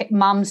want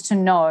mums to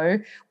know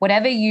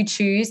whatever you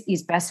choose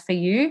is best for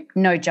you,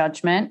 no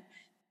judgment.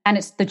 And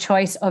it's the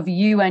choice of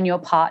you and your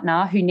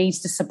partner, who needs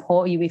to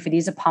support you if it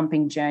is a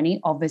pumping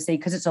journey, obviously,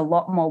 because it's a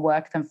lot more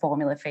work than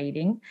formula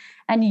feeding.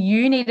 And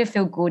you need to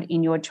feel good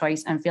in your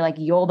choice and feel like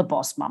you're the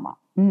boss mama,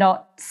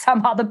 not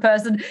some other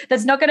person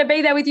that's not going to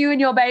be there with you and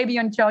your baby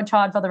and your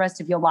child for the rest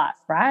of your life,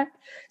 right?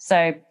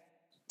 So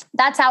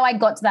that's how I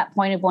got to that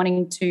point of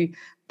wanting to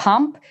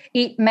pump.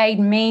 It made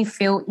me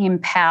feel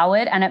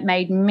empowered and it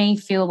made me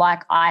feel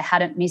like I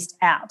hadn't missed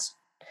out.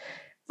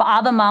 For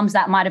other mums,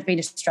 that might have been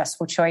a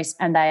stressful choice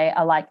and they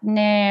are like,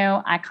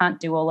 no, I can't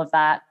do all of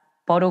that.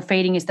 Bottle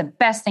feeding is the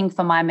best thing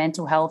for my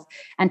mental health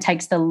and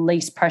takes the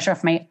least pressure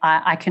off me.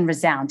 I can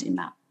resound in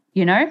that,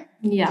 you know?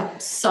 Yeah,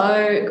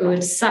 so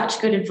good. Such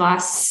good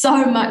advice.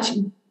 So much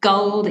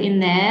gold in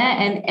there,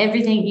 and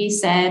everything you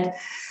said,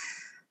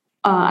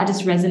 I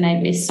just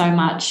resonate with so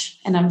much,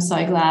 and I'm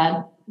so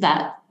glad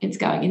that it's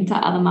going into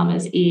other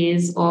mamas'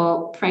 ears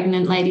or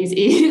pregnant ladies'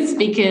 ears,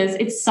 because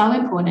it's so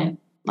important,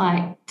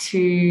 like,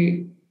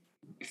 to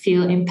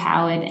feel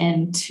empowered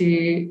and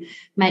to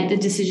make the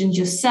decisions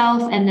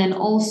yourself. And then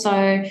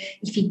also,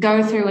 if you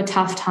go through a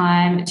tough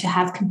time, to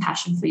have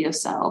compassion for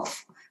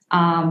yourself,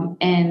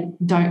 and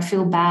don't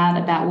feel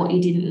bad about what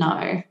you didn't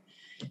know.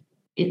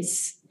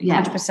 It's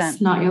 100%.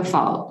 It's not your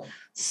fault.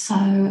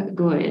 So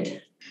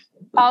good.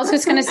 I was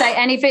just going to say,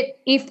 and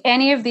if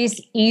any of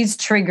this is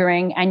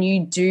triggering and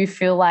you do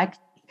feel like,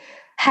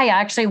 hey, I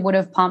actually would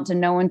have pumped and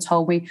no one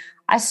told me,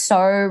 I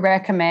so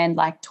recommend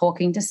like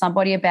talking to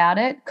somebody about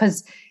it,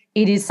 because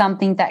it is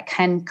something that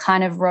can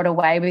kind of rot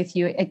away with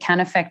you. It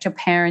can affect your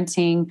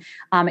parenting.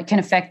 It can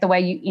affect the way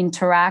you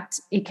interact.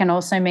 It can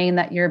also mean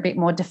that you're a bit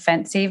more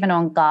defensive and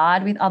on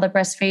guard with other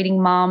breastfeeding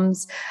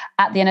mums.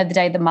 At the end of the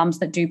day, the mums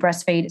that do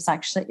breastfeed,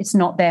 it's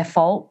not their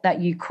fault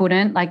that you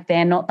couldn't, like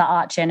they're not the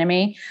arch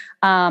enemy.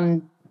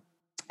 So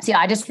yeah,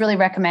 I just really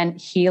recommend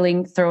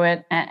healing through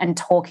it and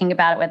talking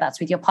about it, whether that's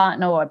with your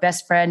partner or a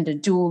best friend, a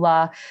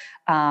doula.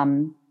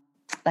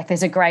 Like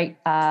there's a great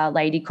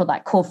lady called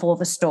like Call for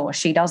the Store.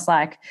 She does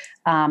like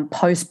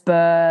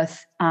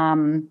post-birth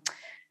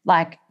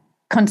like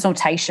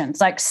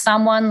consultations. Like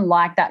someone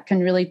like that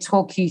can really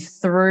talk you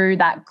through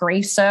that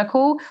grief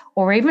circle,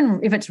 or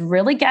even if it's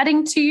really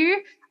getting to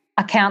you,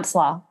 a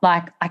counselor.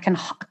 Like I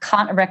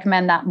can't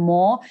recommend that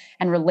more,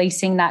 and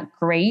releasing that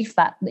grief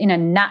that in a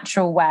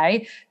natural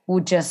way will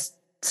just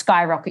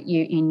skyrocket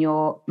you in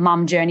your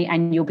mum journey,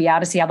 and you'll be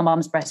able to see other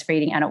mums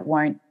breastfeeding and it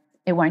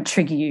won't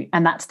trigger you.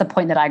 And that's the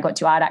point that I got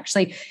to. I'd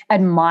actually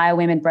admire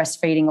women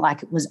breastfeeding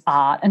like it was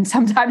art. And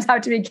sometimes I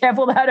have to be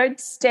careful that I don't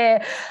stare.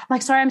 I'm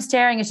like, sorry, I'm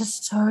staring. It's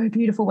just so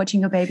beautiful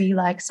watching your baby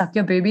like suck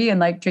your boobie and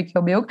like drink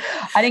your milk.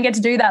 I didn't get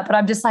to do that, but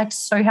I'm just like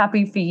so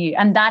happy for you.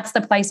 And that's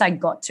the place I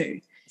got to.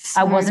 So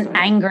I wasn't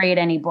angry at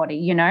anybody,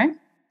 you know?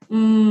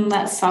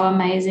 That's so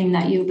amazing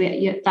that you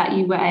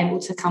were able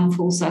to come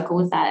full circle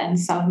with that, and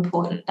so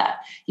important that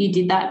you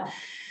did that,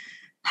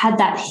 had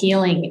that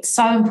healing. It's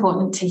so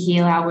important to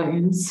heal our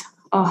wounds.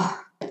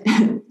 Oh,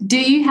 do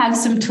you have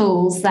some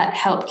tools that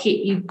help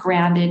keep you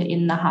grounded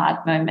in the hard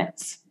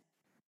moments?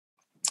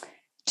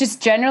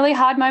 Just generally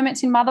hard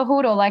moments in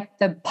motherhood, or like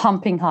the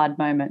pumping hard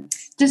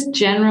moments? Just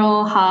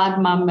general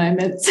hard mum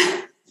moments.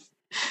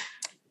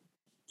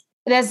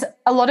 There's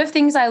a lot of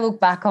things I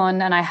look back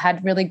on and I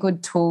had really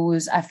good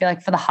tools, I feel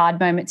like, for the hard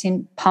moments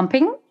in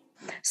pumping.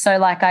 So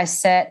like I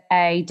set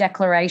a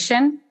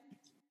declaration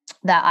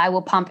that I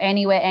will pump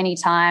anywhere,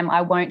 anytime.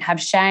 I won't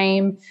have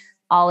shame.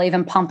 I'll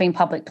even pump in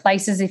public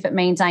places if it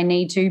means I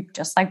need to,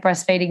 just like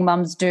breastfeeding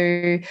mums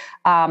do.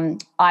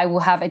 I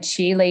will have a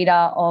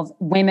cheerleader of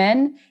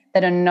women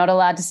that are not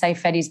allowed to say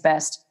Fed is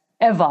best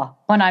ever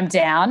when I'm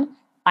down.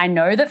 I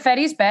know that Fed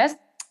is best.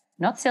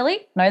 Not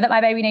silly, know that my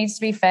baby needs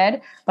to be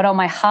fed, but on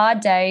my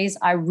hard days,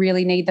 I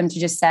really need them to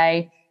just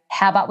say,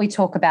 how about we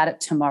talk about it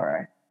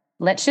tomorrow?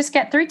 Let's just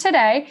get through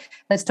today.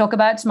 Let's talk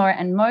about it tomorrow.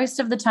 And most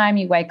of the time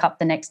you wake up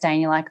the next day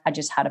and you're like, I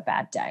just had a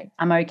bad day.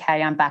 I'm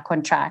okay. I'm back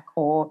on track.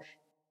 Or,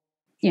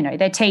 you know,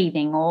 they're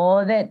teething,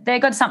 or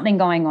they've got something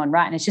going on,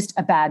 right? And it's just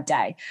a bad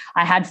day.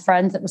 I had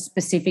friends that were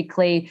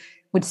specifically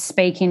would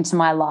speak into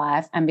my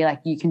life and be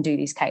like, you can do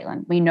this,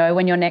 Caitlin. We know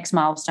when your next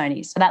milestone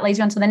is. So that leads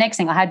me on to the next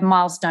thing. I had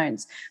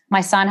milestones. My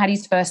son had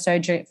his first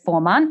surgery at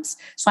 4 months.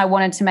 So I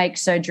wanted to make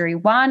surgery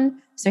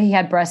 1. So he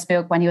had breast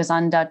milk when he was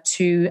under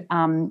 2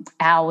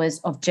 hours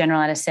of general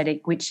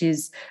anesthetic, which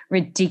is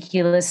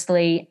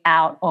ridiculously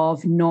out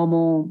of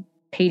normal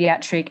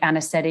pediatric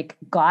anesthetic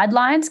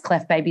guidelines.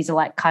 Cleft babies are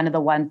like kind of the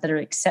ones that are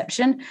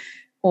exception,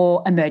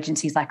 or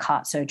emergencies like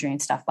heart surgery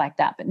and stuff like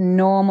that. But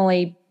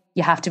normally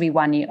you have to be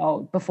 1 year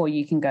old before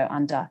you can go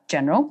under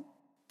general.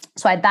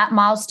 So I had that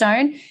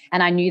milestone,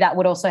 and I knew that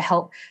would also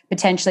help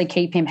potentially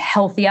keep him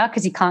healthier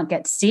because he can't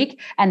get sick.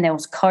 And there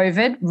was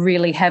COVID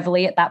really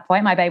heavily at that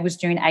point. My baby was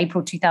due in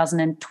April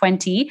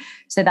 2020.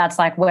 So that's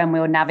like when we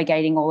were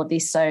navigating all of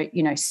this. So,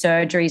 you know,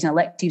 surgeries and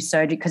elective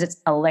surgery, because it's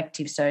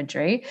elective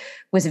surgery,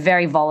 was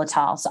very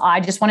volatile. So I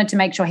just wanted to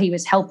make sure he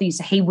was healthy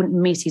so he wouldn't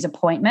miss his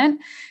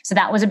appointment. So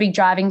that was a big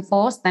driving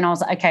force. Then I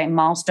was like, okay,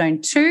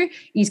 milestone 2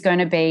 is going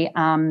to be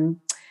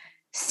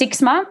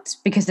 6 months,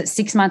 because at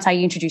 6 months I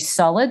introduce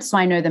solids. So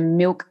I know the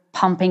milk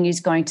pumping is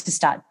going to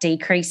start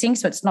decreasing.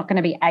 So it's not going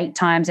to be 8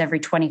 times every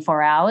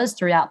 24 hours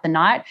throughout the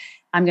night.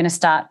 I'm going to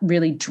start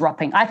really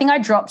dropping. I think I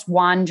dropped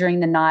 1 during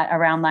the night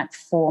around like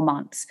 4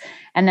 months.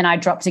 And then I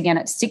dropped again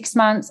at 6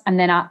 months. And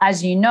then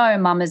as you know,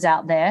 mamas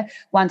out there,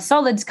 once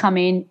solids come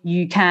in,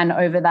 you can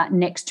over that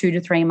next 2 to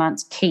 3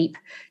 months keep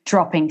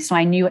dropping. So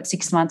I knew at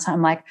 6 months,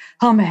 I'm like,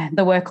 oh man,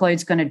 the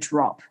workload's going to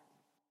drop.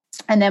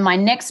 And then my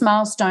next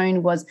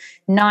milestone was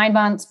 9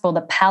 months for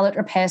the palate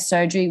repair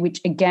surgery, which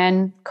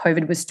again,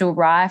 COVID was still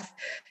rife,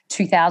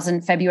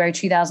 February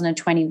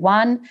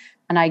 2021.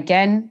 And I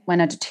again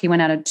he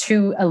went out of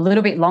 2, a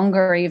little bit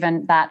longer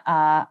even, that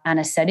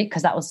anesthetic,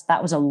 because that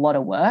was a lot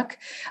of work.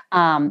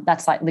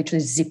 That's like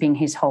literally zipping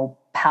his whole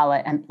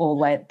palate and all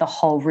the way, the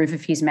whole roof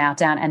of his mouth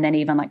down, and then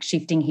even like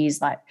shifting his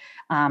like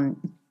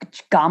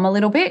gum a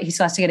little bit. He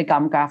starts to get a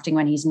gum grafting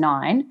when he's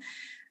 9.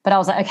 But I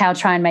was like, okay, I'll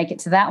try and make it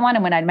to that one.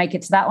 And when I'd make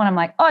it to that one, I'm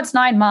like, oh, it's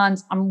 9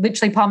 months. I'm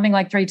literally pumping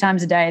like 3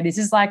 times a day. This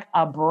is like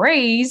a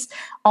breeze.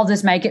 I'll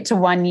just make it to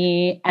 1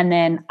 year. And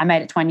then I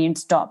made it to 1 year and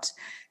stopped.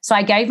 So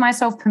I gave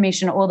myself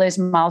permission, all those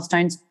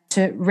milestones,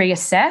 to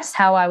reassess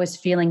how I was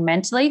feeling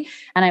mentally.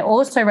 And I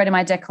also read in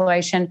my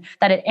declaration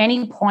that at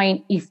any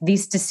point, if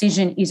this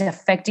decision is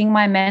affecting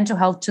my mental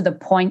health to the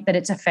point that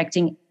it's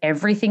affecting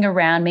everything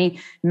around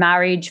me,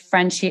 marriage,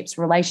 friendships,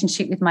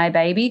 relationship with my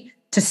baby,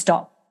 to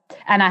stop.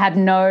 And I had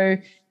no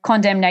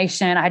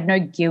condemnation. I had no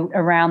guilt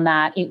around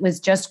that. It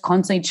was just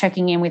constantly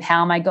checking in with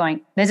how am I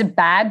going. There's a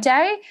bad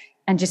day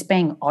and just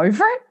being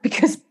over it,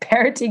 because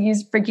parenting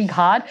is freaking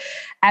hard.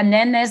 And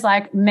then there's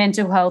like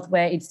mental health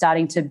where it's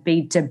starting to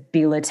be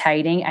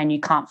debilitating and you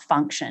can't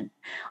function.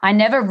 I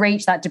never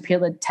reached that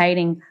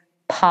debilitating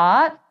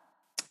part,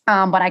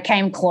 but I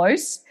came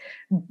close.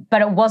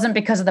 But it wasn't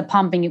because of the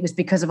pumping. It was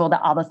because of all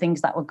the other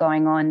things that were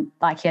going on.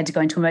 Like he had to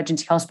go into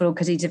emergency hospital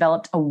because he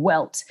developed a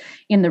welt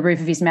in the roof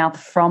of his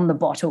mouth from the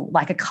bottle,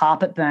 like a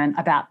carpet burn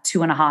about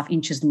 2.5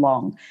 inches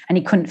long, and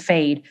he couldn't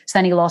feed. So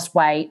then he lost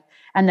weight.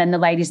 And then the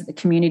ladies at the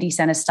community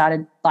centre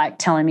started like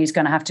telling me he's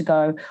going to have to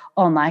go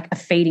on like a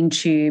feeding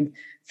tube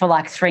for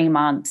like 3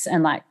 months,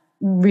 and like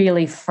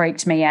really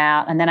freaked me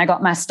out. And then I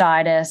got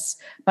mastitis,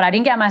 but I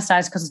didn't get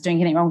mastitis because I was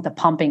doing anything wrong with the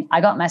pumping. I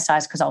got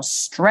mastitis because I was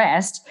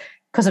stressed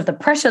because of the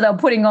pressure they were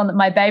putting on that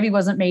my baby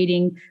wasn't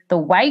meeting the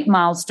weight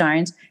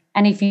milestones.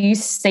 And if you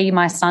see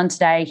my son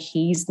today,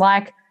 he's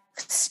like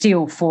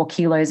still 4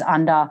 kilos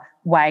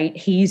underweight.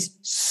 He's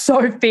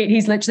so fit.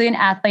 He's literally an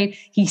athlete.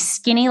 He's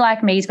skinny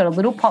like me. He's got a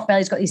little pot belly.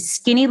 He's got these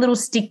skinny little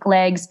stick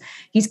legs.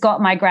 He's got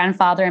my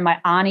grandfather and my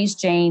auntie's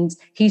genes.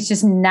 He's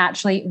just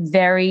naturally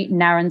very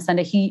narrow and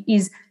slender. He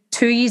is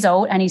 2 years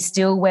old and he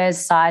still wears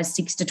size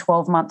 6 to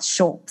 12 month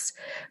shorts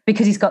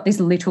because he's got this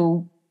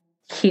little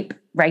hip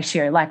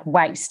ratio, like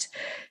waist.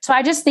 So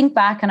I just think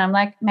back and I'm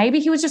like, maybe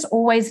he was just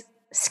always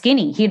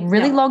skinny. He had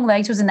really long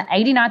legs. He was in the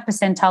 89th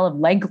percentile of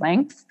leg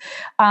length.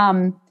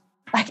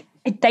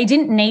 They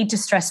didn't need to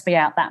stress me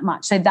out that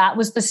much. So that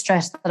was the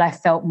stress that I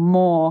felt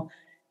more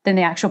than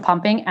the actual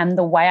pumping. And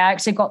the way I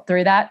actually got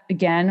through that,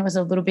 again, was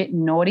a little bit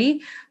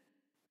naughty.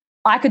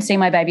 I could see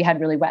my baby had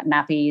really wet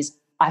nappies.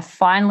 I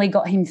finally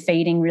got him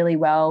feeding really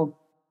well.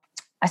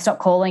 I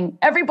stopped calling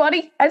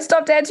everybody. I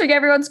stopped answering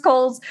everyone's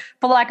calls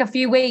for like a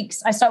few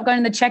weeks. I stopped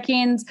going to the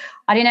check-ins.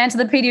 I didn't answer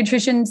the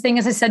pediatrician's thing.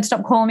 As I said,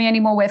 stop calling me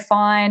anymore. We're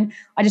fine.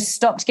 I just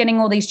stopped getting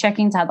all these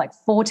check-ins. I had like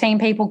 14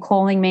 people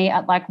calling me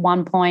at like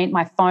one point.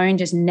 My phone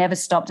just never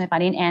stopped. If I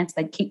didn't answer,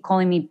 they'd keep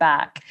calling me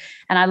back.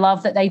 And I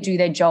love that they do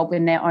their job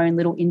in their own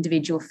little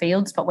individual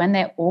fields. But when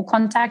they're all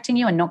contacting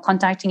you and not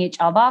contacting each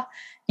other,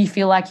 you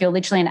feel like you're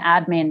literally an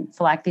admin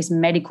for like this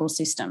medical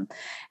system.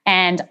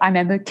 And I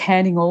remember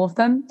canning all of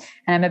them.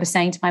 And I remember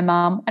saying to my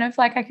mom, I don't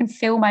feel like I can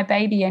feel my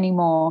baby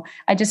anymore.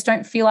 I just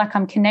don't feel like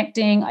I'm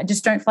connecting. I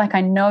just don't feel like I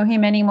know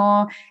him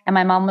anymore. And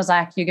my mom was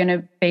like, you're going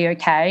to be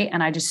okay.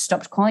 And I just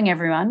stopped calling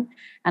everyone.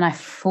 And I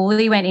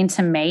fully went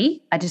into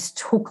me. I just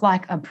took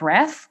like a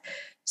breath,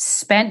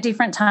 spent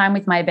different time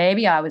with my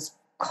baby. I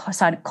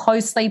started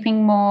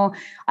co-sleeping more.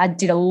 I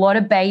did a lot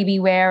of baby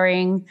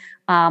wearing.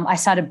 I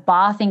started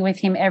bathing with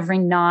him every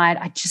night.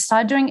 I just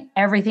started doing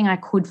everything I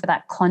could for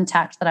that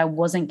contact that I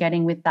wasn't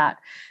getting with that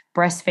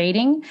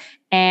breastfeeding.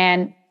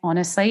 And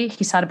honestly,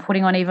 he started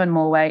putting on even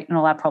more weight and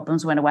all our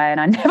problems went away.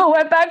 And I never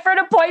went back for an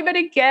appointment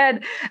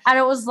again. And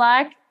it was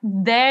like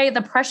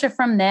the pressure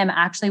from them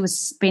actually was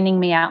spinning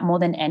me out more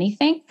than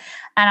anything.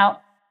 And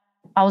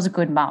I was a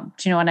good mum.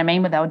 Do you know what I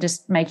mean? But they were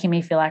just making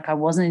me feel like I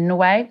wasn't in a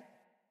way.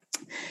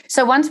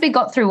 So once we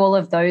got through all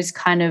of those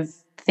kind of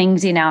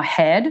things in our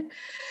head,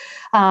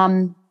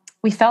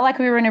 we felt like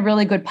we were in a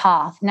really good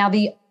path. Now,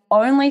 the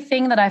only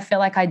thing that I feel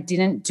like I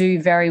didn't do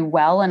very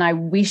well, and I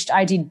wished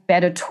I did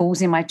better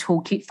tools in my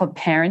toolkit for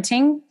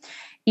parenting,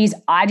 is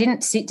I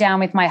didn't sit down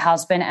with my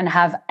husband and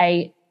have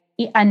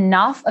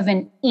enough of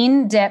an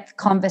in-depth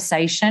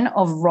conversation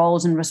of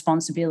roles and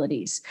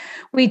responsibilities.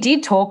 We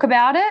did talk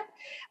about it.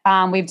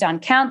 We've done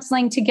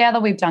counselling together.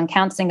 We've done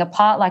counselling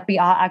apart. Like we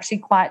are actually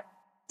quite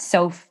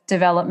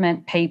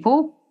self-development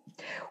people.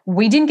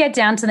 We didn't get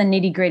down to the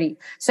nitty-gritty.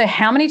 So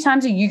how many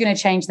times are you going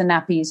to change the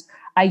nappies?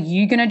 Are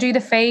you going to do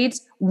the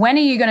feeds? When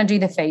are you going to do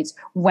the feeds?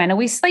 When are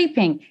we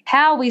sleeping?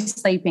 How are we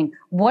sleeping?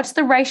 What's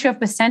the ratio of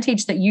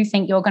percentage that you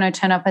think you're going to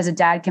turn up as a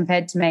dad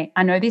compared to me?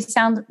 I know this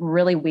sounds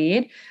really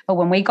weird, but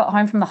when we got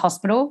home from the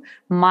hospital,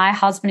 my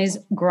husband is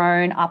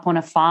grown up on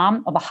a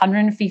farm of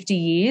 150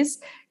 years.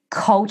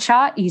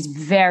 Culture is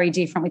very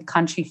different with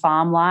country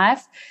farm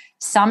life.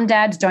 Some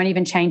dads don't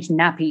even change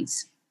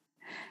nappies.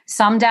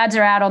 Some dads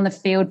are out on the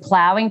field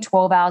plowing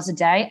 12 hours a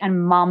day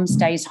and mum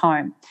stays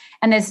home.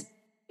 And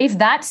if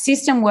that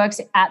system works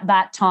at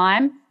that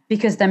time,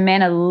 because the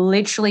men are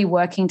literally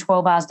working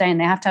 12 hours a day and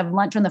they have to have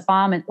lunch on the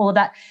farm and all of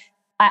that,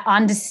 I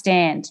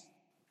understand.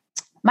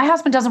 My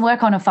husband doesn't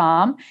work on a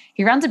farm.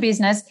 He runs a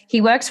business.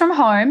 He works from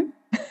home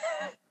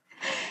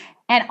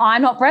and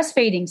I'm not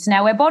breastfeeding. So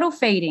now we're bottle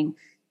feeding.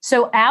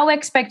 So our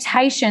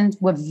expectations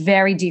were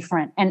very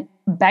different. And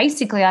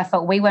basically I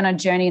felt we went on a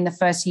journey in the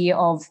first year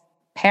of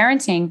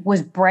parenting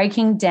was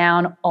breaking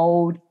down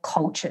old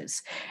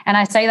cultures. And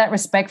I say that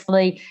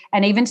respectfully.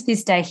 And even to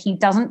this day, he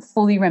doesn't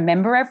fully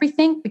remember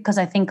everything, because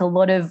I think a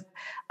lot of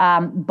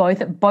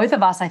both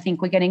of us, I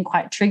think, were getting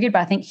quite triggered,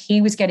 but I think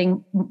he was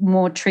getting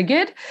more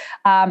triggered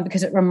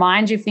because it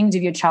reminds you of things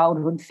of your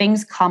childhood.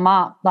 Things come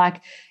up,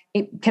 like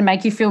it can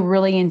make you feel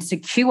really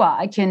insecure.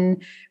 It can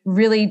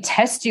really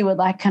test you at,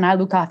 like, can I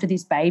look after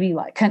this baby?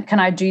 Like, can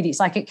I do this?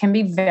 Like, it can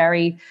be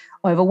very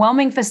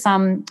overwhelming for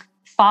some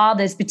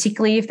fathers,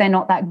 particularly if they're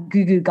not that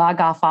goo-goo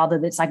gaga father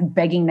that's like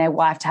begging their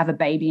wife to have a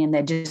baby and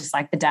they're just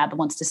like the dad that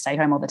wants to stay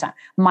home all the time.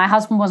 My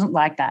husband wasn't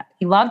like that.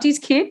 He loved his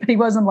kid, but he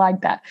wasn't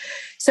like that.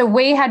 So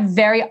we had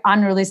very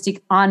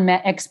unrealistic,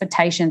 unmet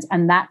expectations,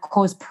 and that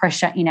caused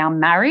pressure in our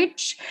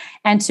marriage.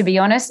 And to be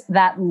honest,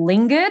 that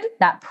lingered,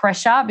 that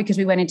pressure, because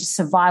we went into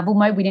survival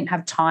mode. We didn't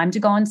have time to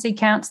go and see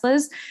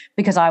counselors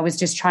because I was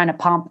just trying to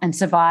pump and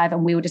survive,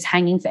 and we were just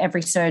hanging for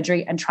every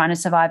surgery and trying to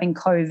survive in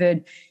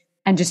COVID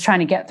and just trying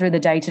to get through the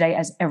day-to-day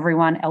as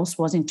everyone else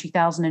was in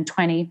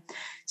 2020.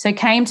 So it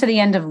came to the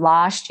end of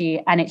last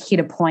year and it hit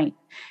a point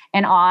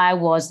and I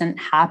wasn't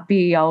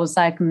happy. I was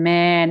like,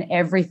 man,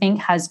 everything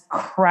has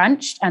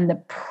crunched and the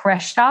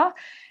pressure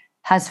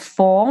has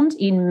formed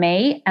in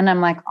me. And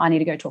I'm like, I need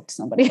to go talk to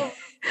somebody.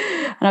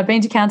 And I've been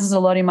to counselors a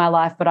lot in my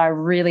life, but I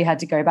really had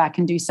to go back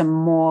and do some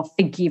more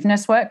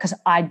forgiveness work because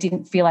I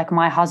didn't feel like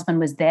my husband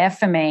was there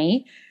for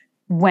me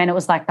when it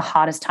was like the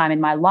hardest time in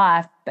my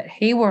life. But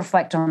he will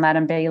reflect on that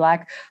and be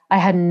like, I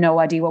had no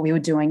idea what we were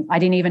doing. I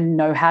didn't even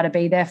know how to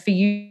be there for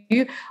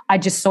you. I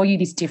just saw you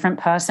this different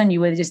person.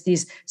 You were just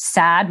this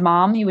sad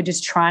mom. You were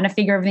just trying to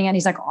figure everything out.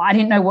 He's like, I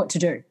didn't know what to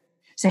do.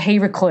 So he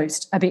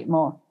reclused a bit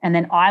more. And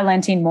then I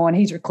lent in more and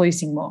he's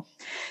reclusing more.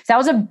 So that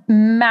was a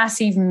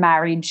massive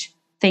marriage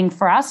thing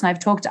for us. And I've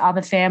talked to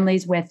other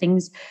families where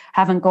things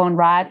haven't gone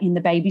right in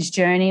the baby's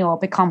journey or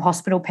become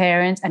hospital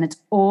parents, and it's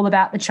all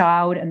about the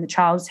child and the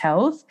child's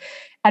health,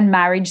 and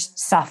marriage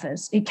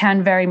suffers. It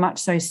can very much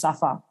so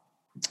suffer.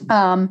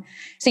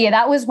 So yeah,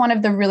 that was one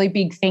of the really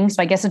big things.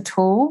 So I guess a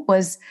tool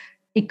was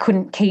it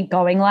couldn't keep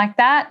going like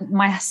that.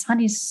 My son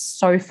is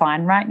so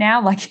fine right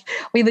now. Like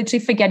we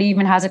literally forget he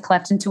even has a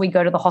cleft until we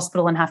go to the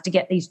hospital and have to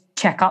get these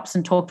checkups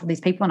and talk to these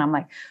people. And I'm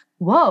like,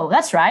 whoa,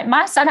 that's right.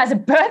 My son has a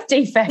birth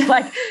defect.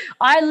 Like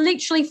I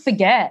literally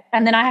forget.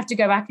 And then I have to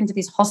go back into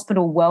this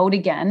hospital world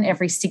again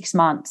every 6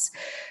 months.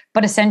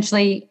 But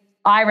essentially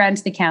I ran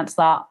to the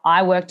counsellor.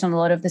 I worked on a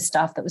lot of the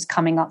stuff that was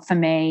coming up for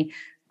me.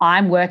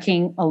 I'm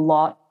working a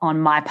lot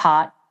on my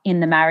part in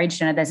the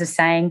marriage. You know, there's a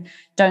saying,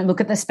 don't look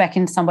at the speck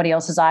in somebody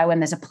else's eye when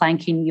there's a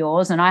plank in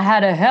yours. And I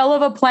had a hell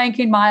of a plank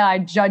in my eye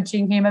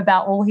judging him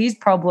about all his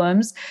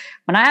problems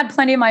when I had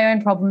plenty of my own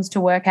problems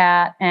to work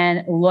out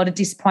and a lot of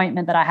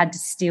disappointment that I had to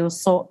still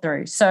sort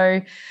through.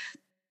 So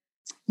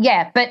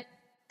yeah, but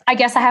I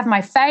guess I have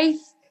my faith.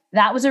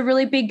 That was a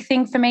really big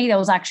thing for me. There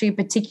was actually a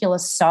particular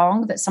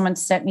song that someone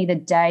sent me the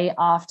day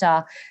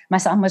after my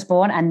son was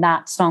born, and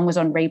that song was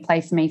on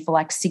replay for me for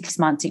like 6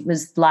 months. It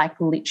was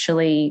like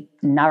literally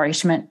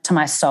nourishment to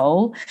my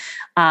soul.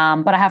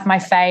 But I have my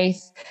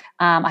faith.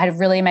 I had a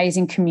really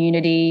amazing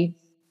community.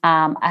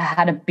 I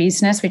had a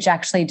business which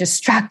actually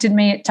distracted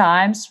me at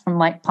times from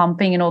like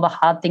pumping and all the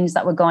hard things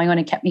that were going on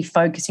and kept me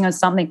focusing on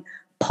something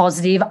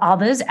positive,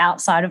 others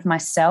outside of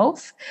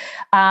myself.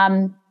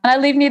 And I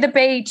live near the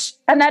beach,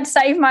 and that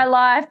saved my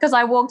life because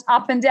I walked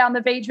up and down the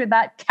beach with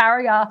that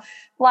carrier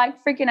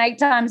like freaking 8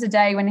 times a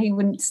day when he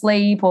wouldn't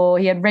sleep or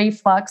he had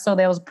reflux or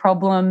there was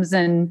problems.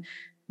 And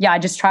yeah, I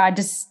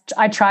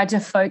tried to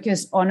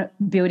focus on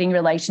building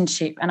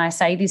relationship. And I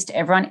say this to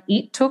everyone,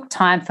 it took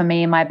time for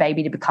me and my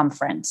baby to become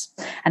friends.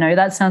 I know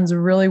that sounds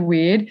really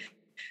weird,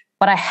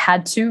 but I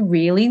had to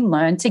really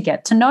learn to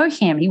get to know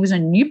him. He was a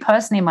new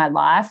person in my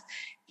life.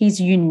 He's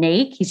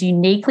unique. He's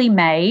uniquely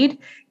made.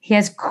 He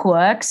has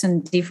quirks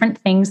and different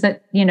things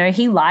that, you know,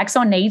 he likes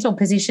or needs or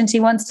positions he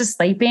wants to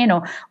sleep in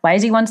or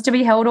ways he wants to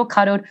be held or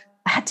cuddled.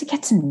 I had to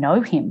get to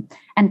know him.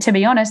 And to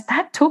be honest,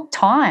 that took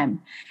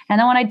time. And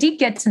then when I did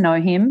get to know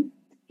him,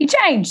 he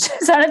changed.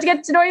 So I had to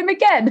get to know him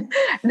again.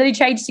 And then he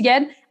changed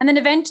again. And then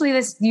eventually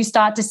you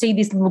start to see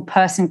this little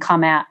person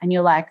come out and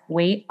you're like,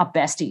 we are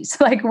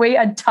besties. Like we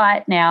are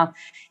tight now.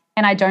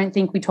 And I don't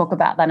think we talk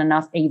about that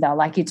enough either.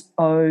 Like it's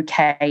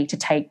okay to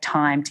take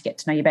time to get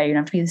to know your baby. You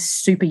don't have to be this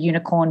super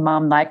unicorn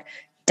mum like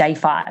day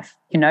 5,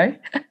 you know?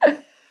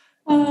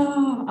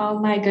 Oh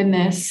my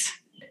goodness.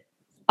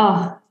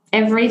 Oh,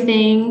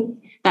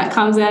 everything that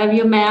comes out of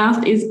your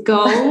mouth is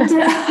gold.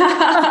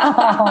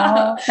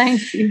 Oh,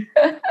 thank you.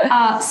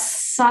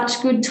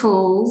 Such good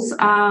tools.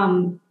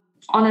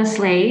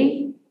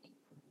 Honestly,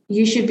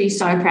 you should be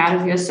so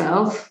proud of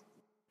yourself.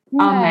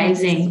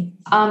 Yes.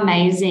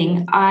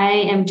 Amazing. I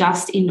am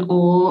just in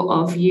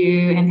awe of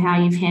you and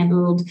how you've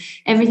handled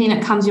everything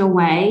that comes your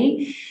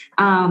way.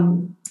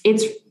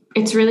 It's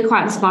it's really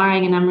quite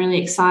inspiring, and I'm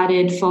really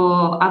excited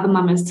for other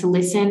mamas to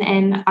listen.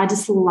 And I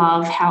just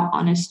love how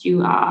honest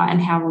you are and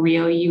how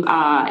real you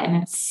are.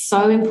 And it's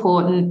so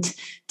important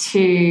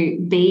to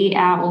be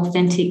our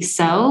authentic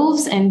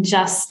selves and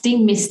just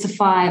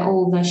demystify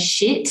all the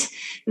shit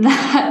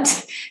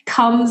that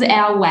comes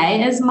our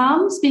way as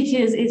mums,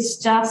 because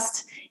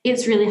it's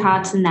really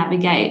hard to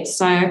navigate.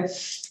 So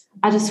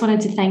I just wanted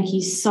to thank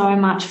you so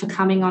much for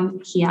coming on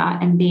here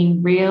and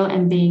being real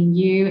and being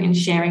you and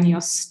sharing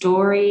your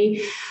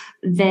story.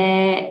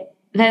 Everyone's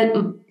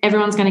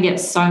going to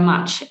get so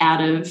much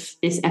out of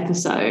this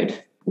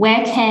episode.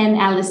 Where can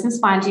our listeners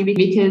find you?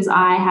 Because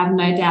I have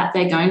no doubt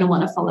they're going to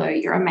want to follow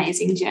your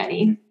amazing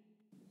journey.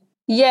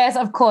 Yes,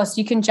 of course.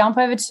 You can jump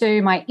over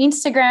to my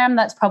Instagram.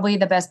 That's probably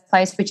the best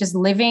place, which is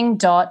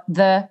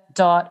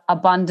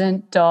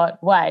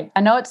living.the.abundant.way.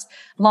 I know it's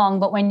long,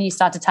 but when you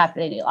start to type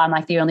it in, I'm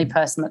like the only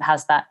person that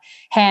has that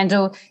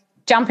handle.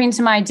 Jump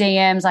into my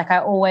DMs. Like, I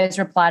always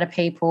reply to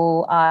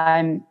people.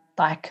 I'm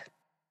like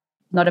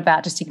not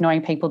about just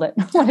ignoring people that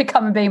want to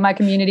come and be in my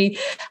community,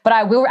 but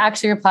I will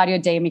actually reply to your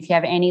DM if you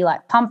have any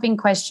like pumping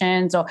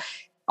questions, or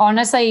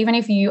honestly, even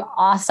if you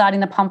are starting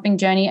the pumping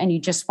journey and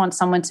you just want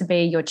someone to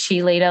be your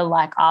cheerleader,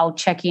 like I'll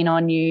check in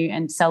on you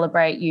and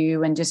celebrate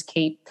you and just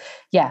keep,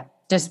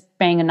 just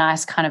being a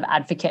nice kind of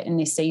advocate in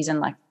this season.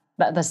 Like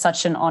that's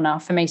such an honor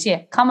for me.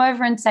 So come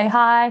over and say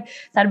hi.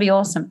 That'd be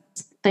awesome.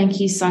 Thank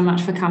you so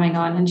much for coming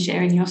on and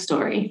sharing your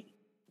story.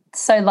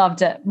 So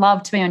loved it.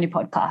 Loved to be on your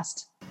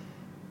podcast.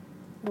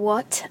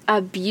 What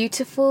a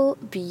beautiful,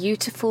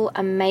 beautiful,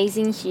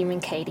 amazing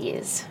human Katie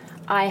is.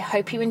 I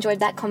hope you enjoyed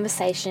that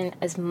conversation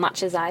as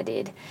much as I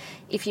did.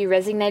 If you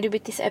resonated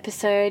with this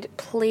episode,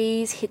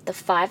 please hit the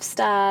 5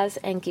 stars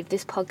and give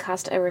this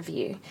podcast a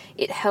review.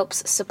 It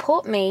helps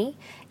support me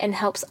and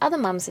helps other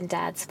mums and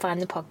dads find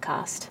the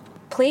podcast.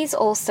 Please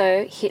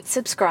also hit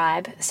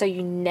subscribe so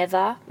you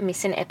never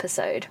miss an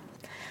episode.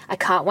 I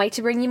can't wait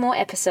to bring you more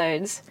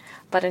episodes,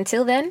 but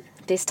until then,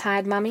 this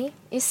tired mummy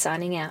is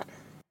signing out.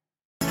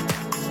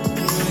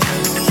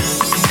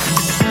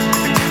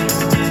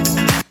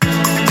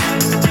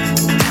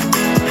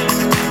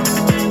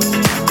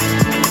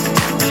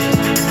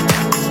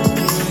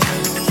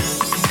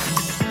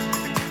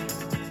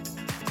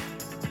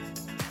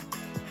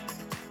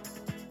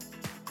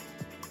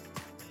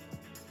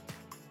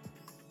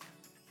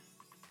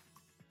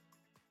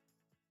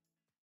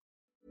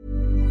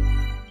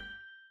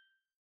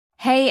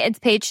 Hey, it's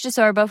Paige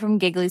DeSorbo from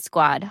Giggly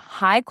Squad.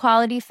 High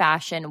quality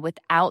fashion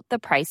without the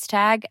price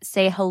tag.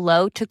 Say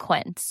hello to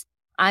Quince.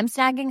 I'm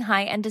snagging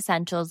high-end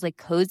essentials like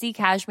cozy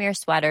cashmere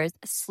sweaters,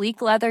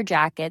 sleek leather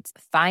jackets,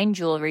 fine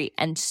jewelry,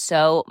 and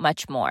so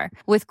much more.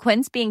 With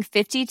Quince being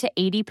 50 to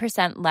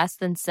 80% less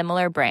than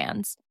similar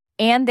brands.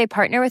 And they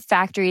partner with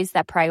factories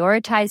that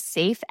prioritize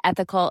safe,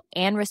 ethical,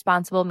 and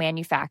responsible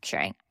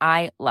manufacturing.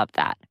 I love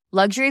that.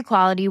 Luxury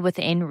quality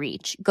within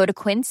reach. Go to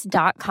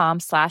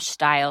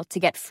quince.com/style to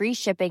get free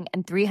shipping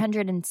and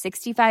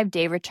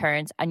 365-day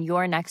returns on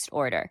your next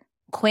order.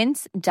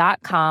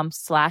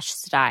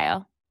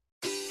 Quince.com/style.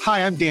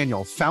 Hi, I'm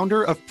Daniel,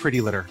 founder of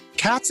Pretty Litter.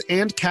 Cats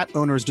and cat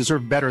owners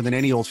deserve better than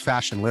any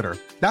old-fashioned litter.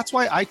 That's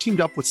why I teamed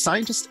up with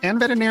scientists and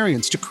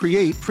veterinarians to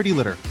create Pretty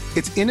Litter.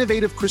 Its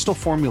innovative crystal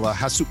formula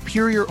has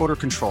superior odor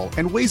control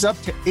and weighs up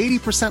to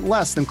 80%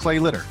 less than clay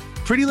litter.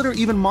 Pretty Litter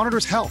even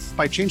monitors health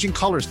by changing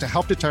colors to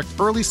help detect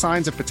early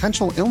signs of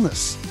potential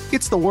illness.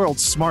 It's the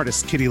world's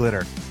smartest kitty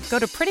litter. Go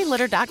to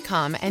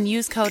prettylitter.com and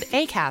use code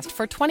ACAST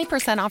for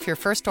 20% off your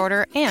first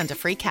order and a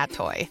free cat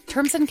toy.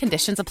 Terms and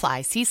conditions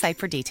apply. See site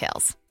for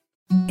details.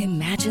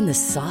 Imagine the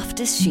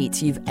softest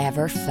sheets you've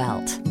ever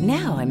felt.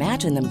 Now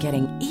imagine them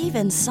getting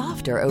even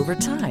softer over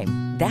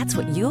time. That's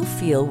what you'll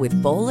feel with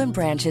Boll &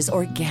 Branch's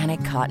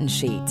organic cotton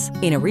sheets.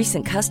 In a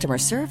recent customer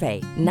survey,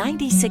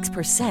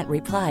 96%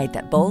 replied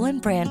that Boll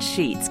 & Branch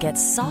sheets get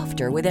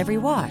softer with every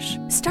wash.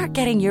 Start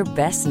getting your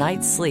best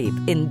night's sleep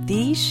in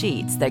these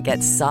sheets that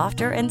get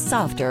softer and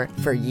softer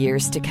for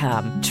years to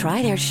come.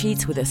 Try their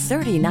sheets with a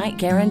 30-night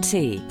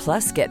guarantee.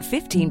 Plus, get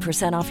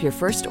 15% off your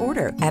first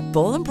order at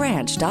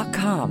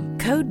bollandbranch.com.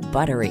 Code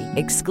BUTTERY.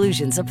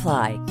 Exclusions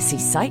apply. See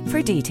site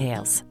for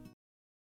details.